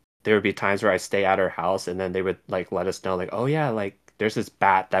 and there would be times where I stay at her house, and then they would like let us know like, oh yeah, like there's this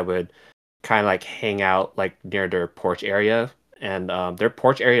bat that would kind of like hang out like near their porch area, and their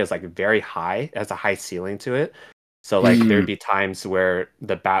porch area is like very high, it has a high ceiling to it, so like there'd be times where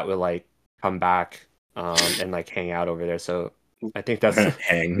the bat would like come back and like hang out over there. So I think that's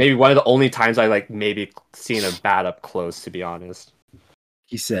maybe one of the only times I like maybe seen a bat up close, to be honest.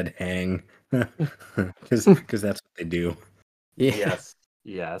 He said hang because that's what they do. Yes.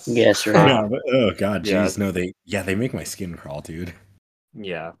 Yes, right. No, but, oh god, jeez, no, they make my skin crawl, dude.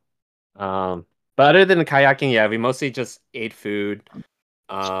 Yeah. But other than kayaking, we mostly just ate food.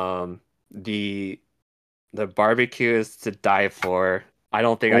 The barbecue is to die for. I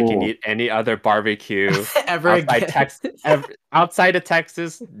don't think I can eat any other barbecue ever again. Outside of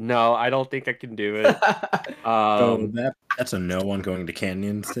Texas. No, I don't think I can do it. So that's a no one going to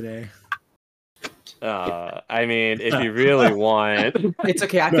canyons today. I mean, if you really want, it's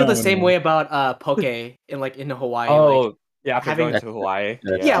okay. I feel the same way about poke in Hawaii. Oh, like, yeah, after going to Hawaii.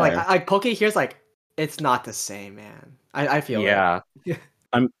 Yeah, like poke here's like it's not the same, man. I feel it.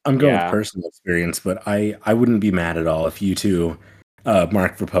 I'm going with personal experience, but I wouldn't be mad at all if you two,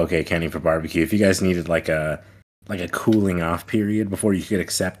 Mark for poke, Kenny for barbecue, if you guys needed like a cooling off period before you could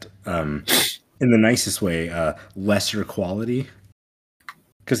accept in the nicest way lesser quality.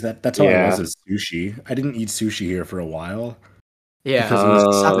 Because that's how I was with sushi. I didn't eat sushi here for a while. Yeah,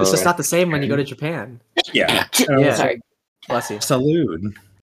 because it's just not the same when you go to Japan. Yeah. Sorry. Bless you. Salute.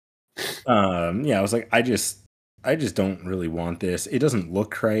 Yeah, I was like, I just don't really want this. It doesn't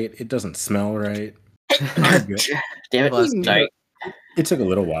look right. It doesn't smell right. Damn it! It took a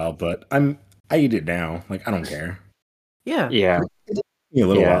little while, but I eat it now. Like, I don't care. Yeah. It took me a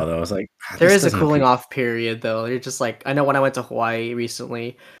little while though. I was like, there is a cooling off period though. You're just like, I know when I went to Hawaii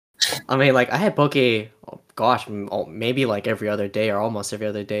recently, I mean, like I had poke, maybe like every other day or almost every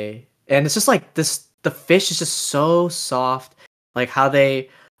other day, and it's just like this. The fish is just so soft, like how they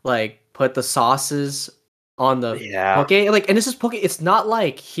like put the sauces on the poke, like, and this is poke. It's not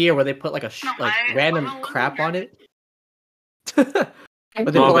like here where they put like like random crap on it. But they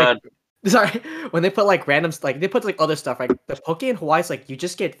put, like, sorry, when they put like random, like they put like other stuff. Like the poke in Hawaii is like you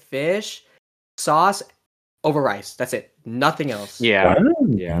just get fish, sauce, over rice. That's it. Nothing else. Yeah.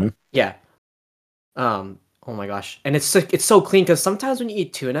 Oh my gosh, and it's so clean because sometimes when you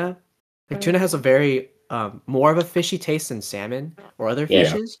eat tuna, like tuna has a very more of a fishy taste than salmon or other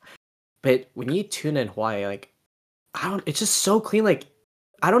fishes. But when you eat tuna in Hawaii, like it's just so clean. Like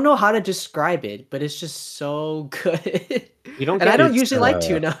I don't know how to describe it, but it's just so good. You don't, and I don't usually like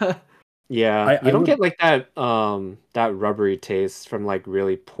tuna. Yeah, you don't get like that that rubbery taste from like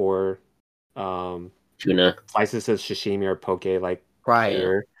really poor tuna slices of sashimi or poke, like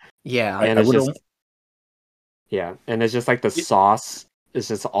right. Yeah, and it's just like the sauce is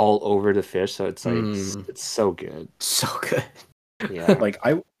just all over the fish, so it's like it's so good, so good. Yeah, like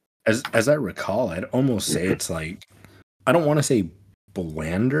as I recall, I'd almost say it's like, I don't want to say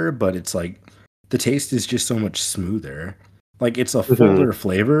blander, but it's like the taste is just so much smoother. Like it's a fuller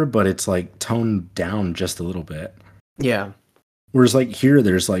flavor, but it's like toned down just a little bit. Yeah. Whereas like here,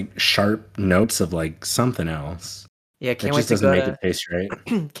 there's like sharp notes of like something else. Yeah, can't wait to doesn't make it taste right.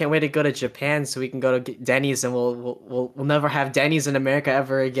 Can't wait to go to Japan so we can go to Denny's and we'll never have Denny's in America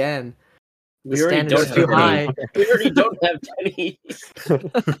ever again. The standards are too high. We already don't have Denny's.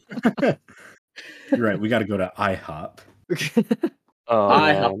 You're right. We got to go to IHOP.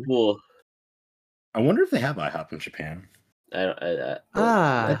 IHOP, cool. I wonder if they have IHOP in Japan. That's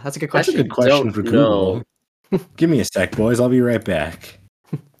a good question. That's a good question for Google. Give me a sec, boys. I'll be right back.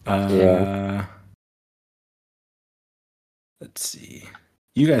 Let's see.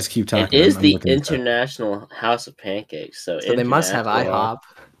 You guys keep talking. It is the International House of Pancakes, so they must have IHOP.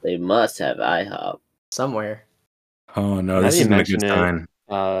 They must have IHOP somewhere. Oh no, this isn't a good sign.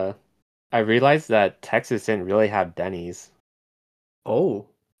 I realized that Texas didn't really have Denny's. Oh.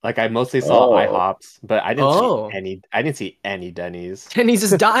 Like I mostly saw IHOPs, but I didn't see any Denny's. Denny's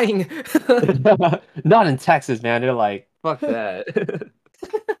is dying. Not in Texas, man. They're like, fuck that.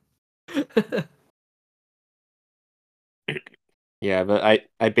 Yeah, but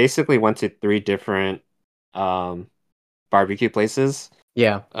I basically went to 3 different barbecue places.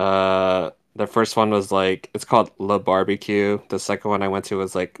 Yeah. The first one was like, it's called La Barbecue. The second one I went to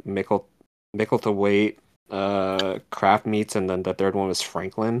was like Mickle to Wait, Craft Meats, and then the third one was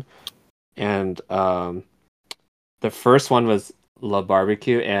Franklin. And the first one was La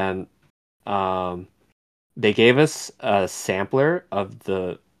Barbecue, and they gave us a sampler of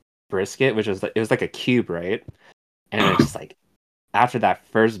the brisket, which was it was like a cube, right? And it's just like, after that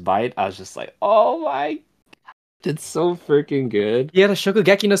first bite, I was just like, oh my god, it's so freaking good. You had a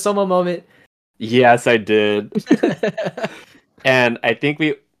Shokugeki no Soma moment. Yes, I did. And I think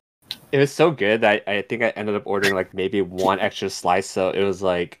it was so good that I think I ended up ordering like maybe 1 extra slice, so it was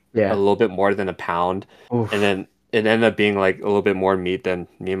like a little bit more than a pound. Oof. And then it ended up being like a little bit more meat than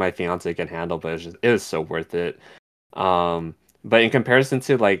me and my fiance can handle, but it was so worth it. But in comparison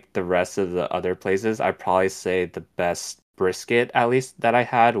to like the rest of the other places, I'd probably say the best brisket, at least that I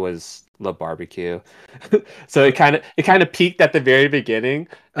had, was La Barbecue. So it kind of peaked at the very beginning,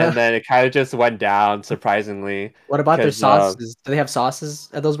 and then it kind of just went down surpringly. What about their sauces? Do they have sauces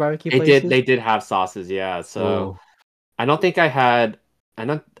at those barbecue places? They did have sauces, yeah. So I don't think I had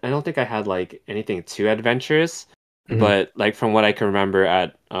like anything too adventurous, but like from what I can remember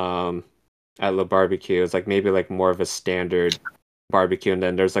at La Barbecue, it's like maybe like more of a standard barbecue, and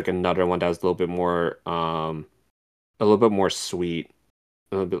then there's like another one that was a little bit more sweet.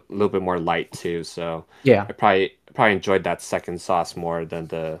 little bit more light too. So Yeah. I probably enjoyed that second sauce more than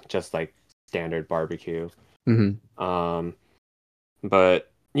the just like standard barbecue.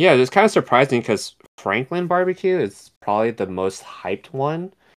 But yeah, it's kind of surprising because Franklin barbecue is probably the most hyped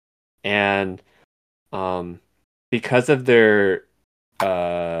one, and because of their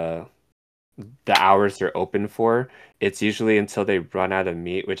the hours they're open for, it's usually until they run out of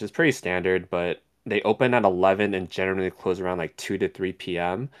meat, which is pretty standard, but they open at 11 and generally close around like 2 to 3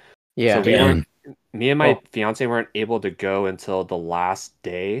 p.m. Yeah. So we weren't, me and my fiance weren't able to go until the last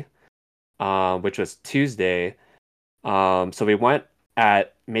day, which was Tuesday. So we went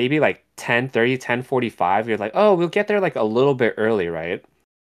at maybe like 10:30, 10:45. We were like, oh, we'll get there like a little bit early, right?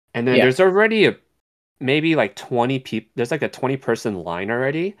 And then there's already maybe like 20 people. There's like a 20-person line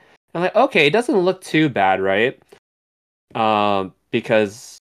already. I'm like, okay, it doesn't look too bad, right?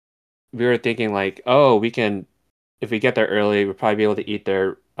 Because we were thinking like, oh, we can, if we get there early, we'll probably be able to eat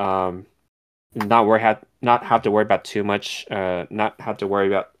there. Not have to worry about too much. Not have to worry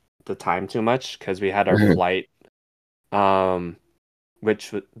about the time too much because we had our flight.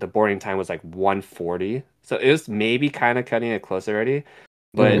 Which the boarding time was like 1:40, so it was maybe kind of cutting it close already.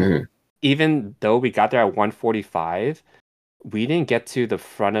 But even though we got there at 1:45, we didn't get to the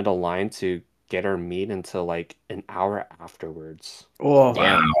front of the line to get our meat until like an hour afterwards. Oh,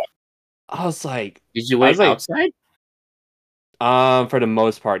 damn! I was like, did you wait outside? For the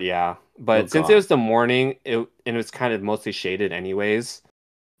most part, yeah. But since it was the morning, it was kind of mostly shaded anyways.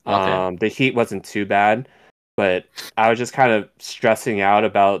 The heat wasn't too bad, but I was just kind of stressing out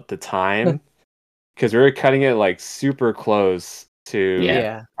about the time because we were cutting it like super close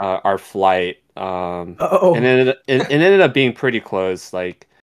to our flight. And then it ended up being pretty close. Like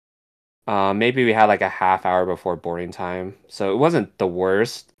maybe we had like a half hour before boarding time, so it wasn't the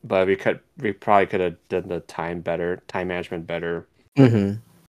worst. But we probably could have done the time management better.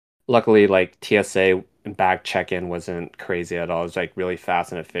 Luckily, like TSA and bag check-in wasn't crazy at all. It was like really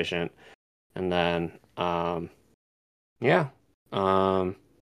fast and efficient. And then I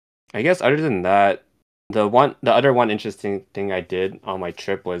guess other than that, the other one interesting thing I did on my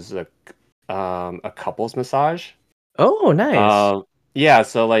trip was a couples massage. Oh, nice. Yeah,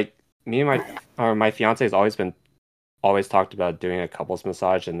 so like me and my fiance has always talked about doing a couples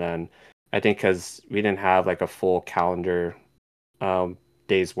massage, and then I think because we didn't have like a full calendar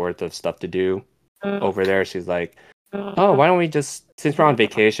days worth of stuff to do over there, she's like, oh, why don't we just, since we're on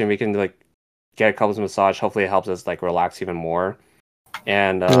vacation, we can like get a couples massage. Hopefully it helps us like relax even more.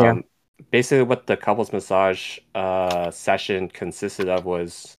 And basically what the couples massage session consisted of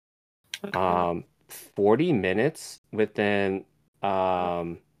was 40 minutes within a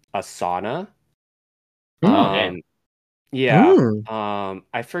sauna. I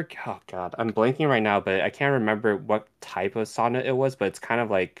forget. Oh god, I'm blanking right now, but I can't remember what type of sauna it was. But it's kind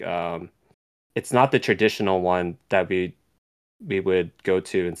of like it's not the traditional one that we would go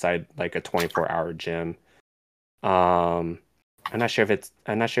to inside like a 24-hour gym. I'm not sure if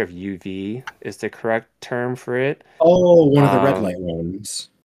UV is the correct term for it. Oh, one of the red light ones.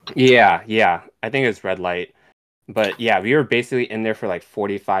 Yeah, I think it's red light. But yeah, we were basically in there for like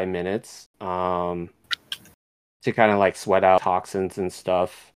 45 minutes to kind of like sweat out toxins and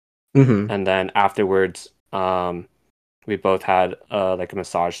stuff. And then afterwards, we both had like a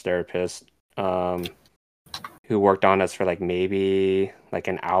massage therapist who worked on us for like maybe like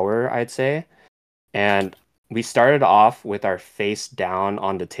an hour, I'd say. And we started off with our face down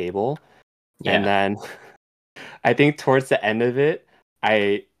on the table. And then I think towards the end of it,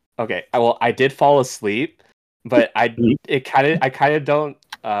 I did fall asleep, but I kind of don't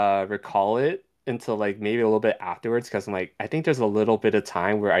recall it until like maybe a little bit afterwards, because I'm like, I think there's a little bit of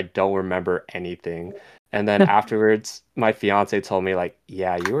time where I don't remember anything. And then afterwards, my fiance told me like,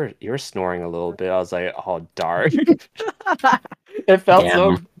 yeah, you were snoring a little bit. I was like, oh dark. It felt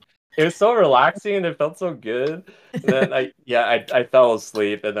it was so relaxing and it felt so good. And then I fell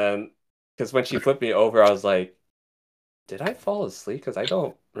asleep, and then because when she flipped me over, I was like, did I fall asleep? Because I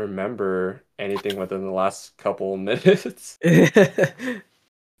don't remember anything within the last couple minutes.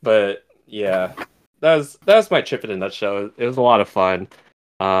 But yeah, that was my trip in a nutshell. It was a lot of fun.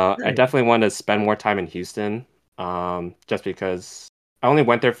 I definitely want to spend more time in Houston, just because I only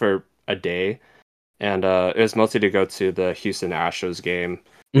went there for a day, and it was mostly to go to the Houston Astros game.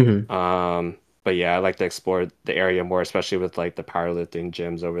 But yeah, I like to explore the area more, especially with like the powerlifting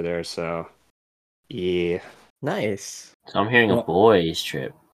gyms over there. So yeah, nice. So I'm hearing a boys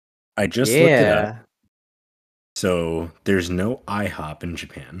trip. I just looked it up. So there's no IHOP in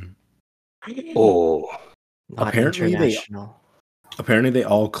Japan. Oh, not apparently they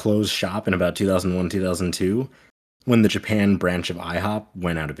all closed shop in about 2001, 2002. when the Japan branch of IHOP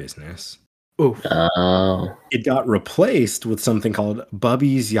went out of business. Oof. Oh. It got replaced with something called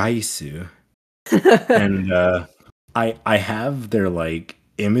Bubby's Yaisu. And I have their like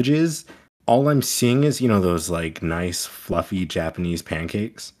images. All I'm seeing is, those like nice fluffy Japanese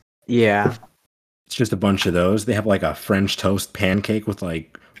pancakes. Yeah. It's just a bunch of those. They have like a French toast pancake with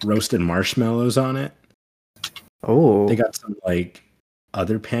like roasted marshmallows on it. Oh. They got some like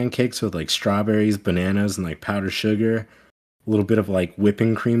other pancakes with like strawberries, bananas, and like powdered sugar. A little bit of like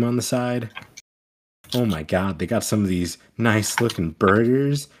whipping cream on the side. Oh my god, they got some of these nice looking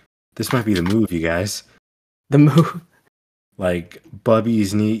burgers. This might be the move, you guys. The move. Like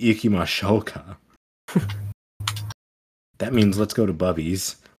Bubby's ni ikimashouka. That means let's go to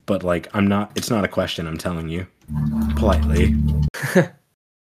Bubby's. But like it's not a question, I'm telling you. Politely.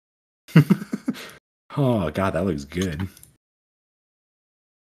 Oh god, that looks good.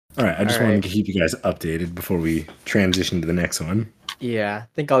 Alright, I just wanted to keep you guys updated before we transition to the next one. Yeah, I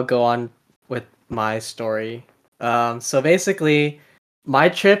think I'll go on with my story. So basically, my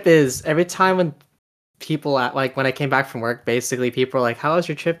trip is every time when people when I came back from work, basically people are like, "How was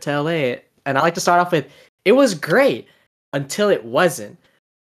your trip to LA?" And I like to start off with, "It was great," until it wasn't.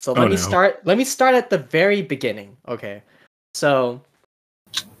 So let me start at the very beginning. Okay. So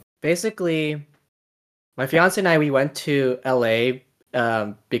basically, my fiance and I, we went to LA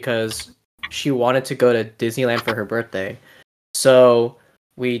because she wanted to go to Disneyland for her birthday. So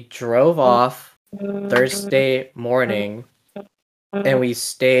we drove off Thursday morning and we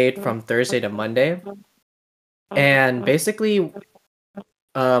stayed from Thursday to Monday. And basically,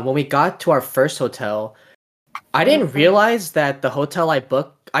 when we got to our first hotel, I didn't realize that the hotel I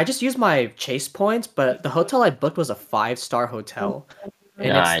booked, I just used my Chase points, but the hotel I booked was a 5-star hotel. And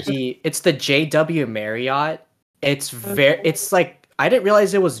Nice. it's the JW Marriott. It's like, I didn't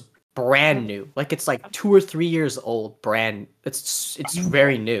realize it was brand new. Like it's like 2 or 3 years old, it's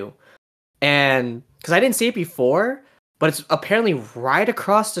very new. And because I didn't see it before, but it's apparently right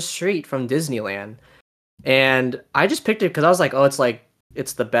across the street from Disneyland. And I just picked it because I was like, oh,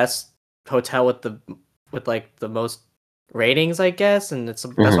 it's the best hotel with like the most ratings, I guess, and it's the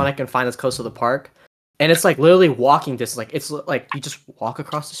best one I can find that's close to the park. And it's like literally walking distance. Like it's like you just walk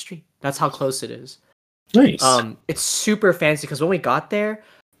across the street. That's how close it is. Nice. It's super fancy because when we got there,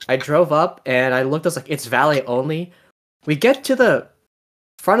 I drove up and I looked. I was like, it's valet only. We get to the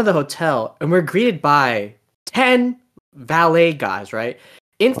front of the hotel and we're greeted by 10 valet guys. Right,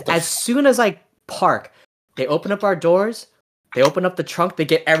 as soon as I park, they open up our doors. They open up the trunk. They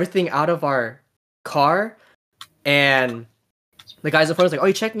get everything out of our car, and the guys in front was like, "Oh,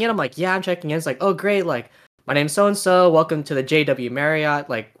 you checking in?" I'm like, "Yeah, I'm checking in." It's like, "Oh, great! Like, my name's so and so. Welcome to the JW Marriott.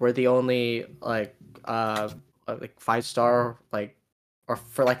 Like, we're the only like 5-star or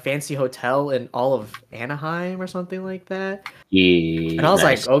for like fancy hotel in all of Anaheim or something like that." Yeah. And I was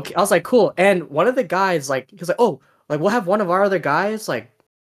like, "Okay." I was like, "Cool." And one of the guys he was like, "Oh, like we'll have one of our other guys like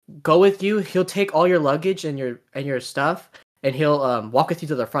go with you. He'll take all your luggage and your stuff." And he'll walk with you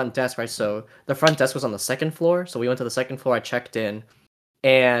to the front desk, right? So the front desk was on the second floor. So we went to the second floor. I checked in,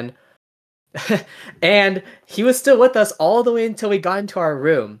 and and he was still with us all the way until we got into our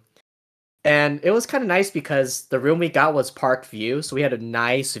room. And it was kind of nice because the room we got was park view, so we had a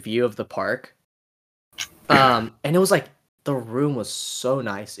nice view of the park. And it was like the room was so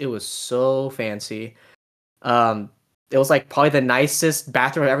nice. It was so fancy. It was like probably the nicest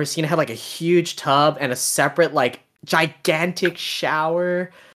bathroom I've ever seen. It had like a huge tub and a separate like gigantic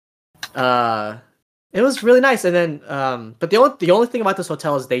shower. It was really nice. And then but the only thing about this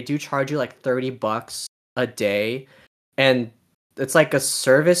hotel is they do charge you like $30 a day, and it's like a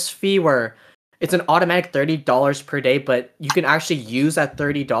service fee where it's an automatic $30 per day, but you can actually use that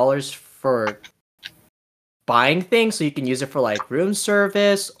 $30 for buying things. So you can use it for like room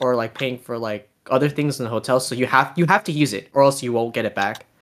service or like paying for like other things in the hotel. So you have to use it or else you won't get it back.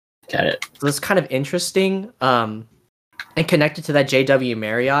 Got it. So it's kind of interesting. And connected to that JW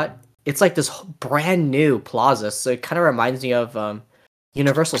Marriott, it's like this brand new plaza. So it kind of reminds me of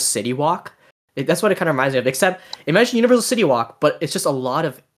Universal City Walk. That's what it kind of reminds me of. Except imagine Universal City Walk, but it's just a lot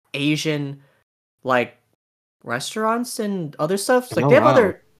of Asian like restaurants and other stuff. So, like they have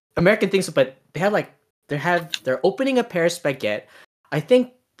other American things, but they're opening a Paris baguette. I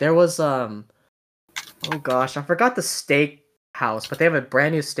think there was oh gosh, I forgot the steak house, but they have a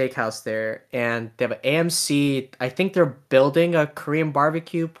brand new steakhouse there, and they have an AMC. I think they're building a Korean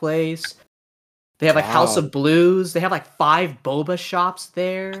barbecue place. They have like House of Blues. They have like 5 boba shops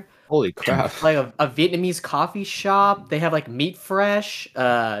there. Holy crap! Like a Vietnamese coffee shop. They have like Meat Fresh.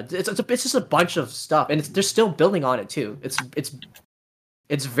 It's just a bunch of stuff, and they're still building on it too.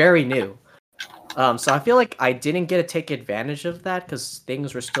 It's very new. So I feel like I didn't get to take advantage of that because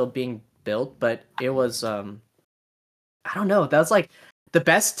things were still being built, but it was I don't know, that was like the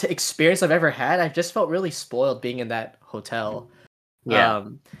best experience I've ever had. I just felt really spoiled being in that hotel. Yeah.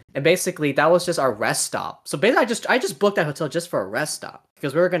 And basically that was just our rest stop. So basically I just booked that hotel just for a rest stop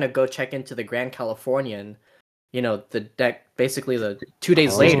because we were gonna go check into the Grand Californian, the deck basically the 2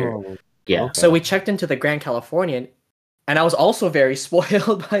 days later. Yeah. Okay. So we checked into the Grand Californian, and I was also very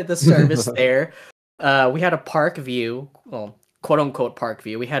spoiled by the service there. We had a park view, well, quote unquote park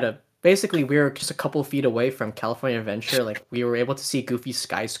view. We were just a couple feet away from California Adventure. Like we were able to see Goofy's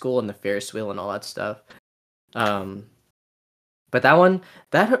Sky School and the Ferris wheel and all that stuff. But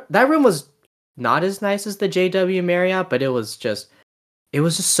that room was not as nice as the JW Marriott, but it was just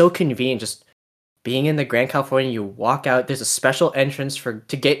so convenient. Just being in the Grand California, you walk out. There's a special entrance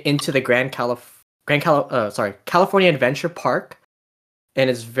to get into the California Adventure Park, and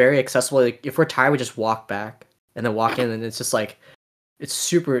it's very accessible. Like, if we're tired, we just walk back and then walk in, and it's just like it's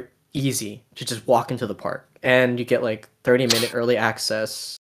super easy to just walk into the park, and you get like 30-minute early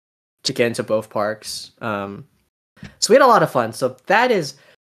access to get into both parks. So we had a lot of fun. So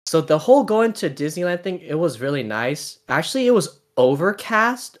the whole going to Disneyland thing, it was really nice. Actually, it was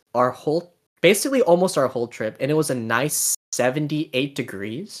overcast basically almost our whole trip, and it was a nice 78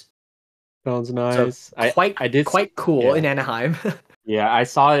 degrees. Sounds nice. So quite cool in Anaheim. Yeah, I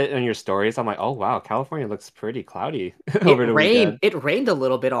saw it in your stories. I'm like, oh wow, California looks pretty cloudy over the weekend. It rained a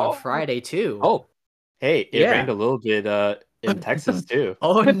little bit on Friday too. Oh, hey, it rained a little bit in Texas too.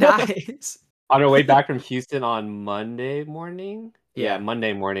 Oh, nice. On our way back from Houston on Monday morning. Yeah,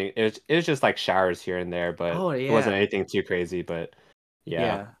 Monday morning. It was just like showers here and there, but it wasn't anything too crazy. But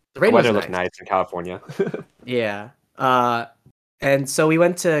the weather looked nice in California. Yeah. And so we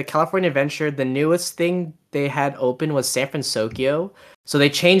went to California Adventure. The newest thing they had open was San Francisco. So they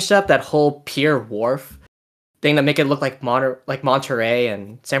changed up that whole Pier Wharf thing to make it look like Monterey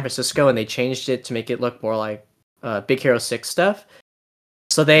and San Francisco, and they changed it to make it look more like Big Hero 6 stuff.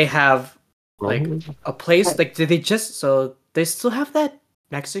 So they have like a place like they still have that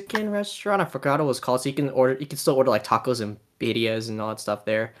Mexican restaurant. I forgot what it was called. So you can still order like tacos and birrias and all that stuff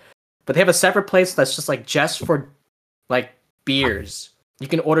there. But they have a separate place that's just for like beers. You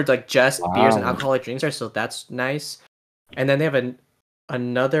can order like just beers and alcoholic drinks there, so that's nice. And then they have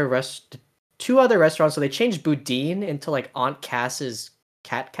two other restaurants. So they changed Boudin into like Aunt Cass's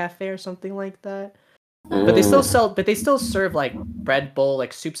Cat Cafe or something like that. But they still serve like bread bowl,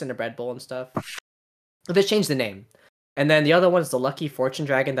 like soups in a bread bowl and stuff. But they changed the name. And then the other one is the Lucky Fortune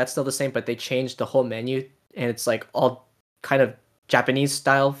Dragon. That's still the same, but they changed the whole menu, and it's like all kind of Japanese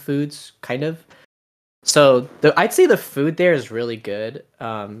style foods, kind of. So I'd say the food there is really good.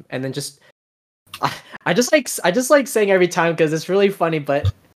 And then I just like saying every time because it's really funny,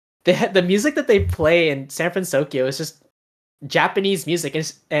 but the music that they play in San Francisco is just Japanese music,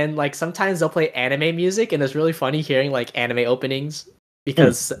 and like sometimes they'll play anime music, and it's really funny hearing like anime openings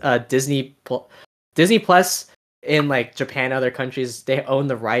because Disney Plus in like Japan and other countries, they own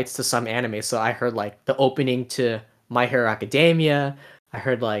the rights to some anime. So I heard like the opening to My Hero Academia. I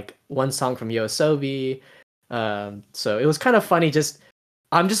heard like one song from YOASOBI. So it was kind of funny.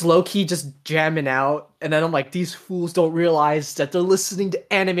 I'm just low key just jamming out, and then I'm like, these fools don't realize that they're listening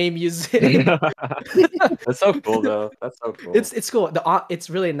to anime music. That's so cool, though. That's so cool. It's cool. It's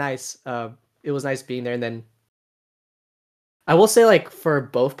really nice. It was nice being there, and then I will say, like for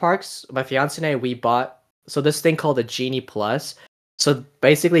both parks, my fiance and I, we bought this thing called the Genie Plus. So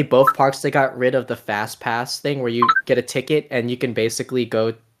basically, both parks they got rid of the Fast Pass thing, where you get a ticket and you can basically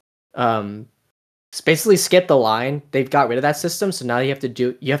go, basically skip the line. They've got rid of that system, so now you have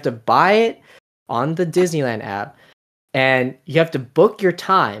to buy it on the Disneyland app, and you have to book your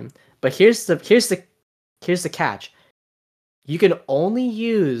time. But here's the catch: you can only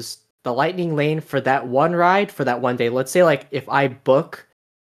use the Lightning Lane for that one ride for that one day. Let's say like if I book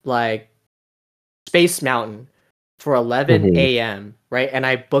like Space Mountain for 11 a.m., right? And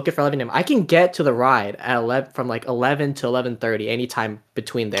I book it for 11 a.m. I can get to the ride at from like 11 to 11:30, anytime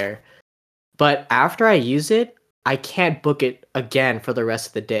between there. But after I use it, I can't book it again for the rest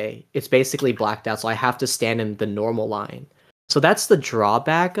of the day. It's basically blacked out, so I have to stand in the normal line. So that's the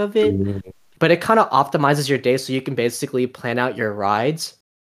drawback of it. But it kind of optimizes your day, so you can basically plan out your rides,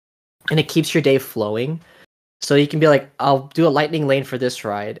 and it keeps your day flowing. So you can be like, I'll do a Lightning Lane for this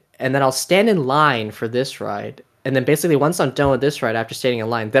ride, and then I'll stand in line for this ride. And then basically once I'm done with this ride after standing in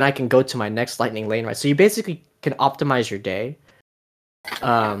line, then I can go to my next Lightning Lane ride. So you basically can optimize your day.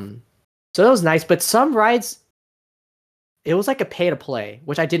 So that was nice, but some rides, it was like a pay to play,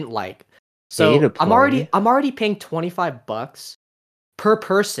 which I didn't like. So I'm already paying $25 per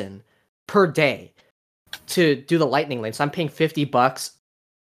person per day to do the lightning lane. So I'm paying $50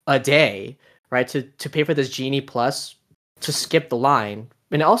 a day, right, to pay for this Genie Plus to skip the line.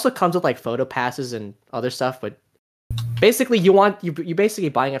 And it also comes with like photo passes and other stuff, but basically you basically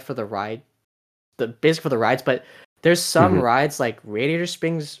buying it for the ride, for the rides. But there's some rides like Radiator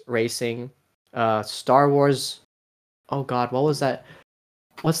Springs Racing, Star Wars. Oh God, what was that?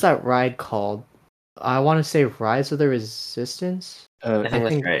 What's that ride called? I want to say Rise of the Resistance. I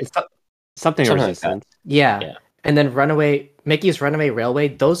think that's right. Something Resistance. Like yeah. And then Mickey's Runaway Railway.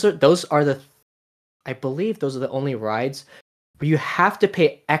 Those are the, I believe those are the only rides where you have to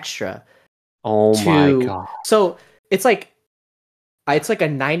pay extra. Oh my God! So it's like a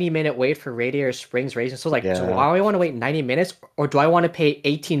 90-minute wait for Radiator Springs Racing. So like, do I want to wait 90 minutes or do I want to pay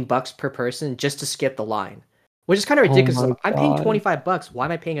 $18 per person just to skip the line? Which is kind of ridiculous. I'm paying $25. Why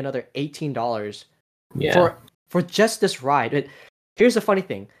am I paying another $18 for just this ride? But here's the funny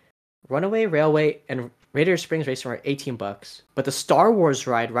thing: Runaway Railway and Radiator Springs Racing are $18, but the Star Wars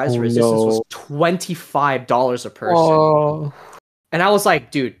ride, Rise of Resistance, was $25 a person. Oh. And I was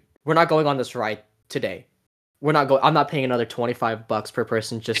like, dude, we're not going on this ride today. I'm not paying another $25 per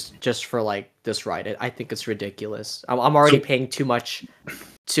person just for like this ride. I think it's ridiculous. I'm already paying too much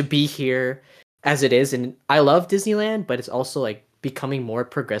to be here as it is, and I love Disneyland, but it's also like becoming more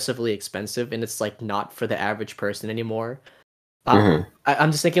progressively expensive, and it's like not for the average person anymore. I'm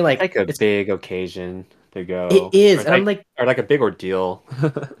just thinking like a big occasion to go. It is, and I'm like, or like a big ordeal.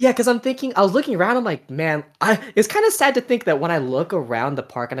 Yeah, because I was looking around. I'm like, man, it's kind of sad to think that when I look around the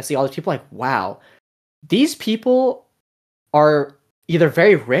park and I see all these people, like, wow, these people are either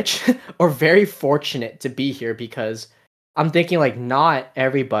very rich or very fortunate to be here. Because I'm thinking like, not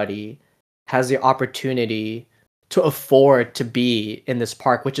everybody has the opportunity to afford to be in this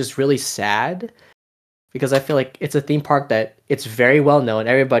park, which is really sad. Because I feel like it's a theme park that it's very well known.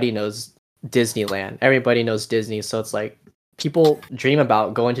 Everybody knows Disneyland. Everybody knows Disney. So it's like people dream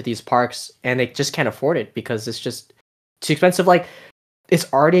about going to these parks and they just can't afford it because it's just too expensive. Like,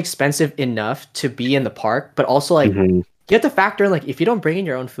 it's already expensive enough to be in the park, but also like you have to factor in, like, if you don't bring in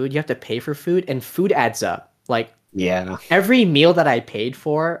your own food, you have to pay for food, and food adds up. Like, every meal that I paid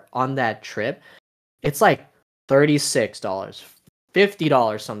for on that trip, it's like $36,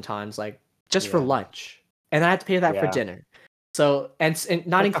 $50 sometimes, like just for lunch. And I had to pay that for dinner. So and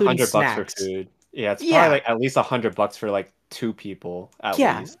not like including snacks. For food. Yeah, it's probably like at least $100 for like 2 people at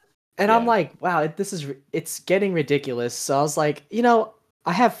least. And I'm like, wow, it's getting ridiculous. So I was like,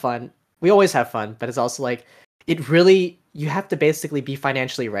 I have fun. We always have fun, but it's also like you have to basically be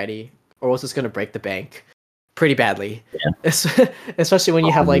financially ready, or else it's gonna break the bank pretty badly. Yeah. Especially when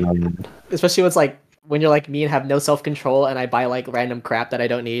you have like, especially when it's like when you're like me and have no self-control, and I buy like random crap that I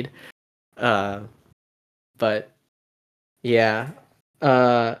don't need. But yeah,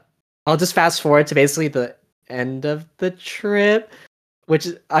 I'll just fast forward to basically the end of the trip, which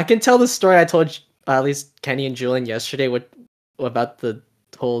I can tell the story I told at least Kenny and Julian yesterday about the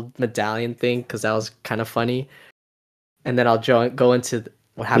whole medallion thing, because that was kind of funny, and then I'll go into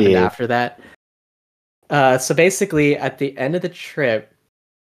what happened after that. So basically, at the end of the trip,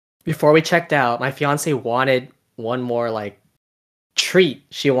 before we checked out, my fiance wanted one more like treat.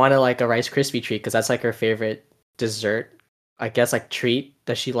 She wanted like a Rice Krispie treat because that's like her favorite dessert, I guess, like treat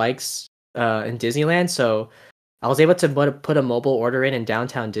that she likes in Disneyland. So I was able to put a mobile order in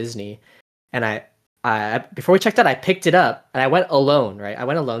downtown Disney, and I before we checked out, I picked it up, and I went alone, right? I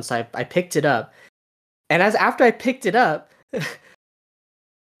went alone, so I picked it up, and after I picked it up,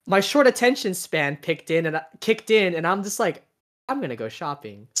 my short attention span kicked in, and I'm just like, I'm gonna go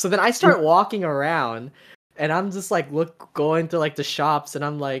shopping. So then I start walking around, and I'm just like going through like the shops, and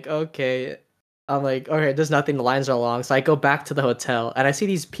I'm like, okay, there's nothing. The lines are long. So I go back to the hotel, and I see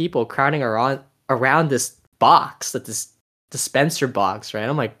these people crowding around this box, this dispenser box, right?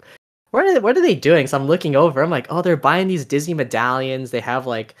 I'm like, what are they doing? So I'm looking over. I'm like, oh, they're buying these Disney medallions. They have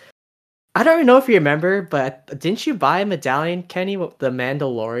like, I don't even know if you remember, but didn't you buy a medallion, Kenny, the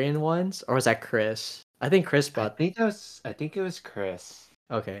Mandalorian ones, or was that Chris? I think Chris bought. I think it was Chris.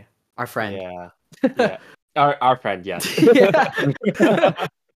 Okay, our friend. Yeah. Our friend. Yes.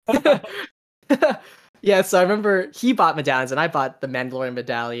 Yeah. So I remember he bought medallions, and I bought the Mandalorian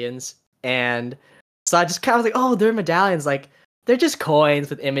medallions, and so I just kind of was like, oh, they're medallions, like they're just coins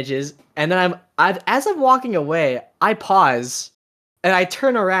with images. And then as I'm walking away, I pause and I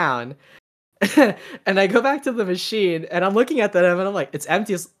turn around and I go back to the machine, and I'm looking at them, and I'm like, it's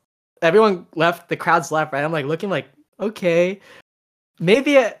empty. Everyone left. The crowd's left, right? I'm like looking like, okay,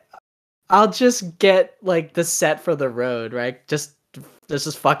 maybe I'll just get like the set for the road, right? Just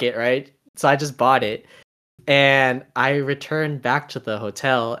fuck it, right? So I just bought it, and I returned back to the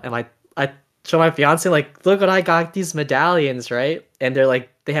hotel, and I show my fiance like, look what I got, these medallions, right? And they're like,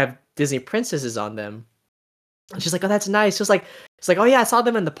 they have Disney princesses on them. And she's like, oh, that's nice. She's like, oh yeah, I saw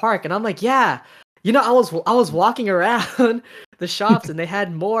them in the park. And I'm like, yeah, you know, I was walking around the shops and they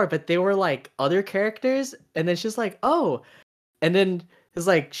had more, but they were like other characters. And then she's like, oh, and then it's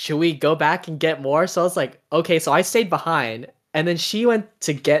like, should we go back and get more? So I was like, okay, so I stayed behind, and then she went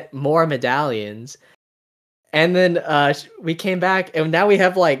to get more medallions, and then we came back, and now we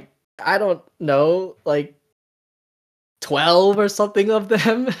have like, I don't know, like 12 or something of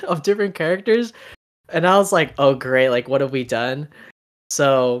them of different characters. And I was like, oh great, like what have we done?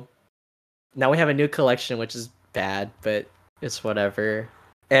 So now we have a new collection, which is bad, but it's whatever.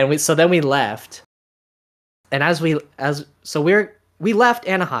 And then we left. And we left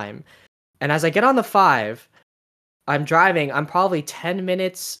Anaheim. And as I get on the 5, I'm driving, I'm probably 10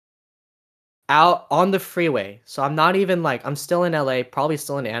 minutes out on the freeway. So I'm not even like, I'm still in LA, probably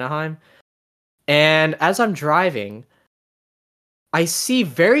still in Anaheim. And as I'm driving, I see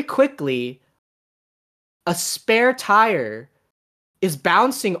very quickly a spare tire is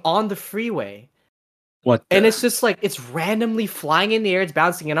bouncing on the freeway. And it's just like, it's randomly flying in the air, it's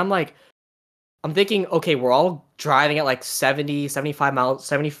bouncing, and I'm thinking, okay, we're all driving at like 75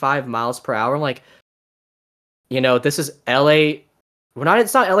 miles per hour. I'm like, you know, this is LA.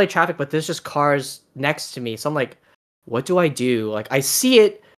 It's not LA traffic, but there's just cars next to me. So I'm like, what do I do? Like, I see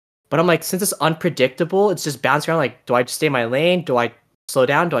it, but I'm like, since it's unpredictable, it's just bouncing around. Like, do I stay in my lane? Do I slow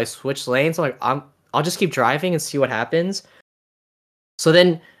down? Do I switch lanes? I'm like, I'll just keep driving and see what happens. So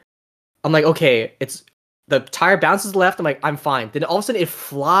then I'm like, okay, the tire bounces left. I'm like, I'm fine. Then all of a sudden it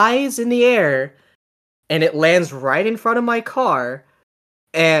flies in the air and it lands right in front of my car.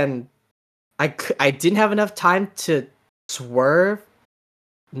 And I didn't have enough time to swerve,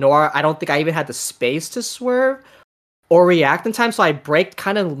 nor I don't think I even had the space to swerve or react in time. So I braked,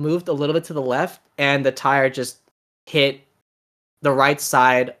 kind of moved a little bit to the left, and the tire just hit the right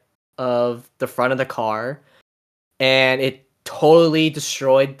side of the front of the car, and it totally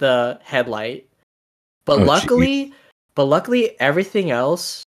destroyed the headlight. But luckily everything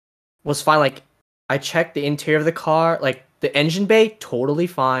else was fine. Like, I checked the interior of the car, like the engine bay, totally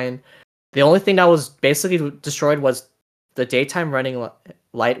fine. The only thing that was basically destroyed was the daytime running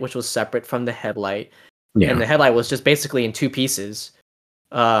light, which was separate from the headlight. Yeah. And the headlight was just basically in 2 pieces.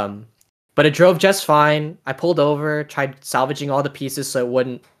 But it drove just fine. I pulled over, tried salvaging all the pieces so it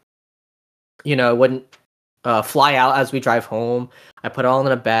wouldn't fly out as we drive home. I put it all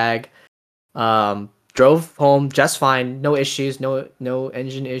in a bag. Drove home just fine, no issues, no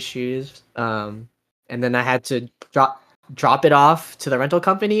engine issues. And then I had to drop it off to the rental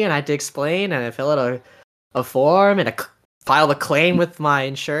company, and I had to explain, and I fill out a form and file a claim with my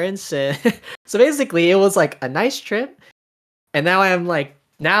insurance. So basically, it was like a nice trip. And now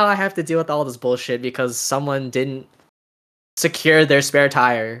I have to deal with all this bullshit because someone didn't secure their spare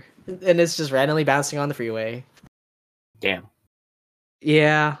tire, and it's just randomly bouncing on the freeway. Damn.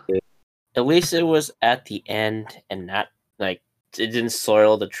 Yeah. At least it was at the end and not like it didn't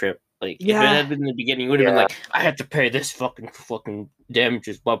soil the trip. Like if it had been in the beginning, it would have been like, I had to pay this fucking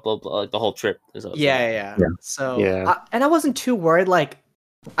damages, blah blah blah, like the whole trip. Yeah. So and I wasn't too worried. Like,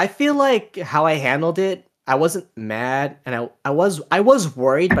 I feel like how I handled it, I wasn't mad, and I was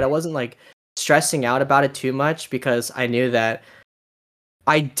worried, but I wasn't like stressing out about it too much because I knew that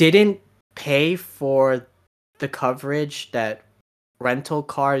I didn't pay for the coverage that rental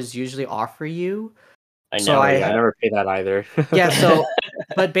cars usually offer you. I know. I never pay that either. Yeah. So,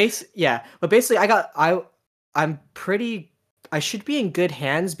 but basically, I should be in good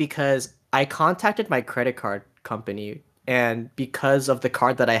hands because I contacted my credit card company, and because of the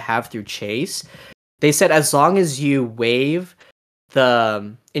card that I have through Chase, they said as long as you waive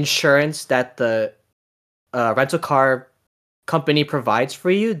the insurance that the rental car company provides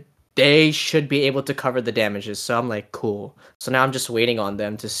for you, they should be able to cover the damages. So I'm like, cool. So now I'm just waiting on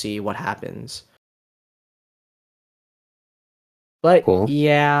them to see what happens. But cool.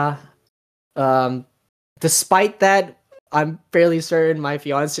 Yeah, despite that, I'm fairly certain my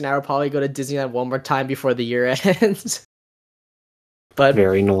fiance and I will probably go to Disneyland one more time before the year ends. But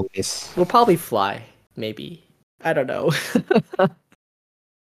very nice. We'll probably fly, maybe. I don't know.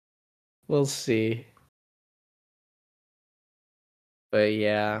 We'll see. But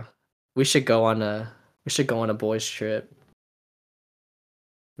yeah, we should go on a boys trip.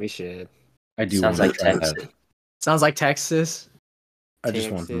 We should. I do. Sounds like Texas. Sounds like Texas. I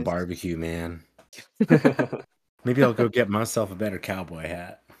just want some barbecue, man. Maybe I'll go get myself a better cowboy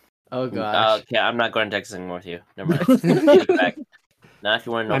hat. Oh gosh. Yeah, I'm not going to Texas anymore with you. Never mind. Back. Now, if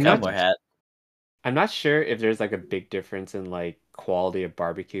you want to know cowboy hat. I'm not sure if there's like a big difference in like quality of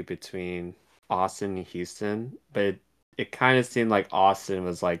barbecue between Austin and Houston, but it kind of seemed like Austin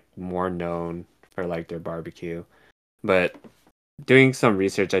was like more known for like their barbecue. But doing some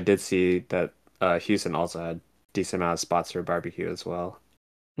research, I did see that Houston also had decent amount of spots for barbecue as well.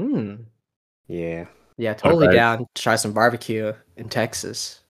 Yeah. Yeah, totally down to try some barbecue in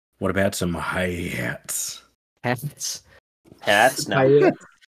Texas. What about some hats? Hats? No.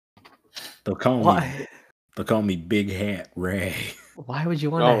 They'll call me Big Hat Ray. Why would you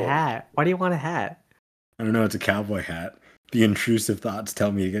want a hat? Why do you want a hat? I don't know, it's a cowboy hat. The intrusive thoughts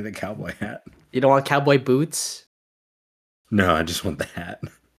tell me to get a cowboy hat. You don't want cowboy boots? No, I just want the hat.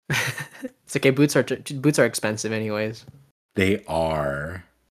 It's okay, boots are expensive anyways. They are.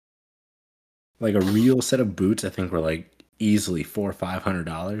 Like a real set of boots, I think were like easily $400 or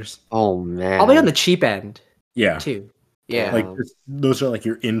 $500. Oh man. Probably on the cheap end. Yeah. Too. Yeah. Like those are like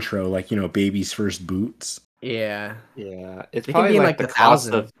your intro, like baby's first boots. Yeah. Yeah. It's They probably can be like the cost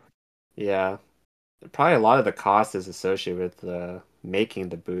of. Yeah. Probably a lot of the cost is associated with making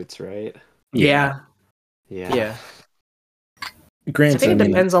the boots, right? Yeah. Yeah. Granted, I think it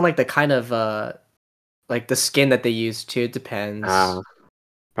depends on like the kind of like the skin that they use too. It depends.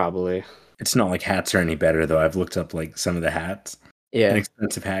 Probably. It's not like hats are any better though. I've looked up like some of the hats. Yeah. An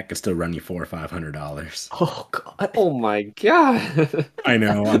expensive hat could still run you $400 or $500. Oh god. Oh my god. I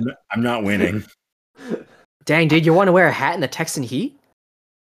know. I'm not winning. Dang, dude, you want to wear a hat in the Texan heat?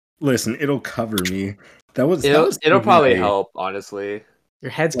 Listen, it'll cover me. It'll probably help, honestly. Your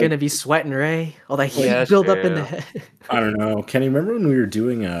head's gonna be sweating, Ray. All that heat Yeah, build up in the head. I don't know. Kenny, remember when we were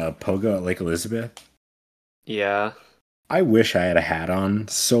doing a pogo at Lake Elizabeth? Yeah. I wish I had a hat on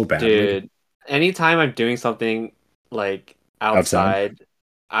so badly. Dude, anytime I'm doing something like outside.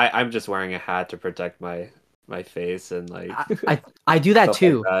 I'm just wearing a hat to protect my face and like I do that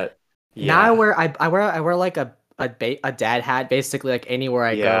too. Like that. Yeah. Now I wear like a dad hat basically like anywhere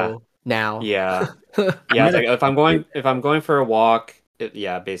I go now. Yeah. Yeah, like if I'm going for a walk,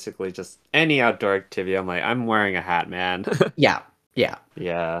 basically just any outdoor activity, I'm wearing a hat, man. Yeah.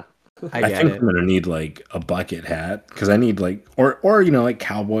 I think I'm gonna need like a bucket hat because I need like or like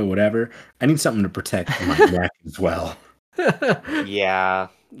cowboy whatever. I need something to protect my neck as well. Yeah,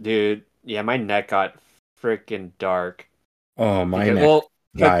 dude. Yeah, my neck got freaking dark. Oh my neck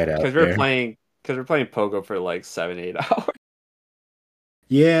died out because we're playing pogo for like 7-8 hours.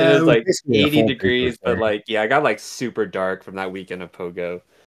 Yeah, it was like 80 degrees, but like I got like super dark from that weekend of pogo.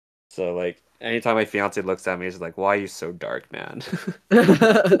 So like anytime my fiance looks at me, she's like, "Why are you so dark, man?"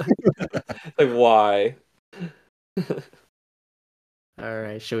 Like, why? All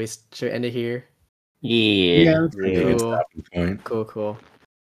right, should we end it here? Yeah. Cool.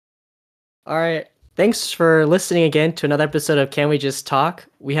 All right. Thanks for listening again to another episode of Can We Just Talk?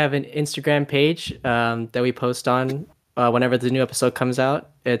 We have an Instagram page that we post on whenever the new episode comes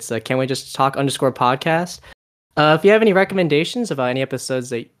out. It's Can We Just Talk _podcast. If you have any recommendations about any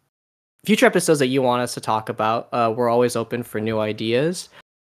future episodes that you want us to talk about, we're always open for new ideas.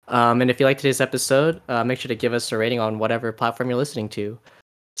 And if you like today's episode, make sure to give us a rating on whatever platform you're listening to.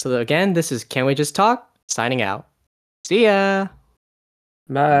 So again, this is Can We Just Talk? Signing out. See ya.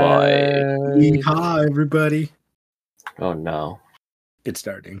 Bye. Hi, everybody. Oh no. It's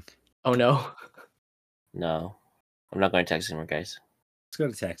starting. Oh no. No. I'm not going to Texas anymore, guys. Let's go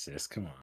to Texas. Come on.